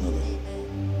വർദ്ധിച്ചു വരുന്നത്.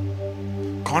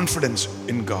 Confidence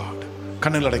in God.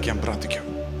 കണ്ണുകളടയ്ക്കാൻ പ്രാർത്ഥിക്കാം.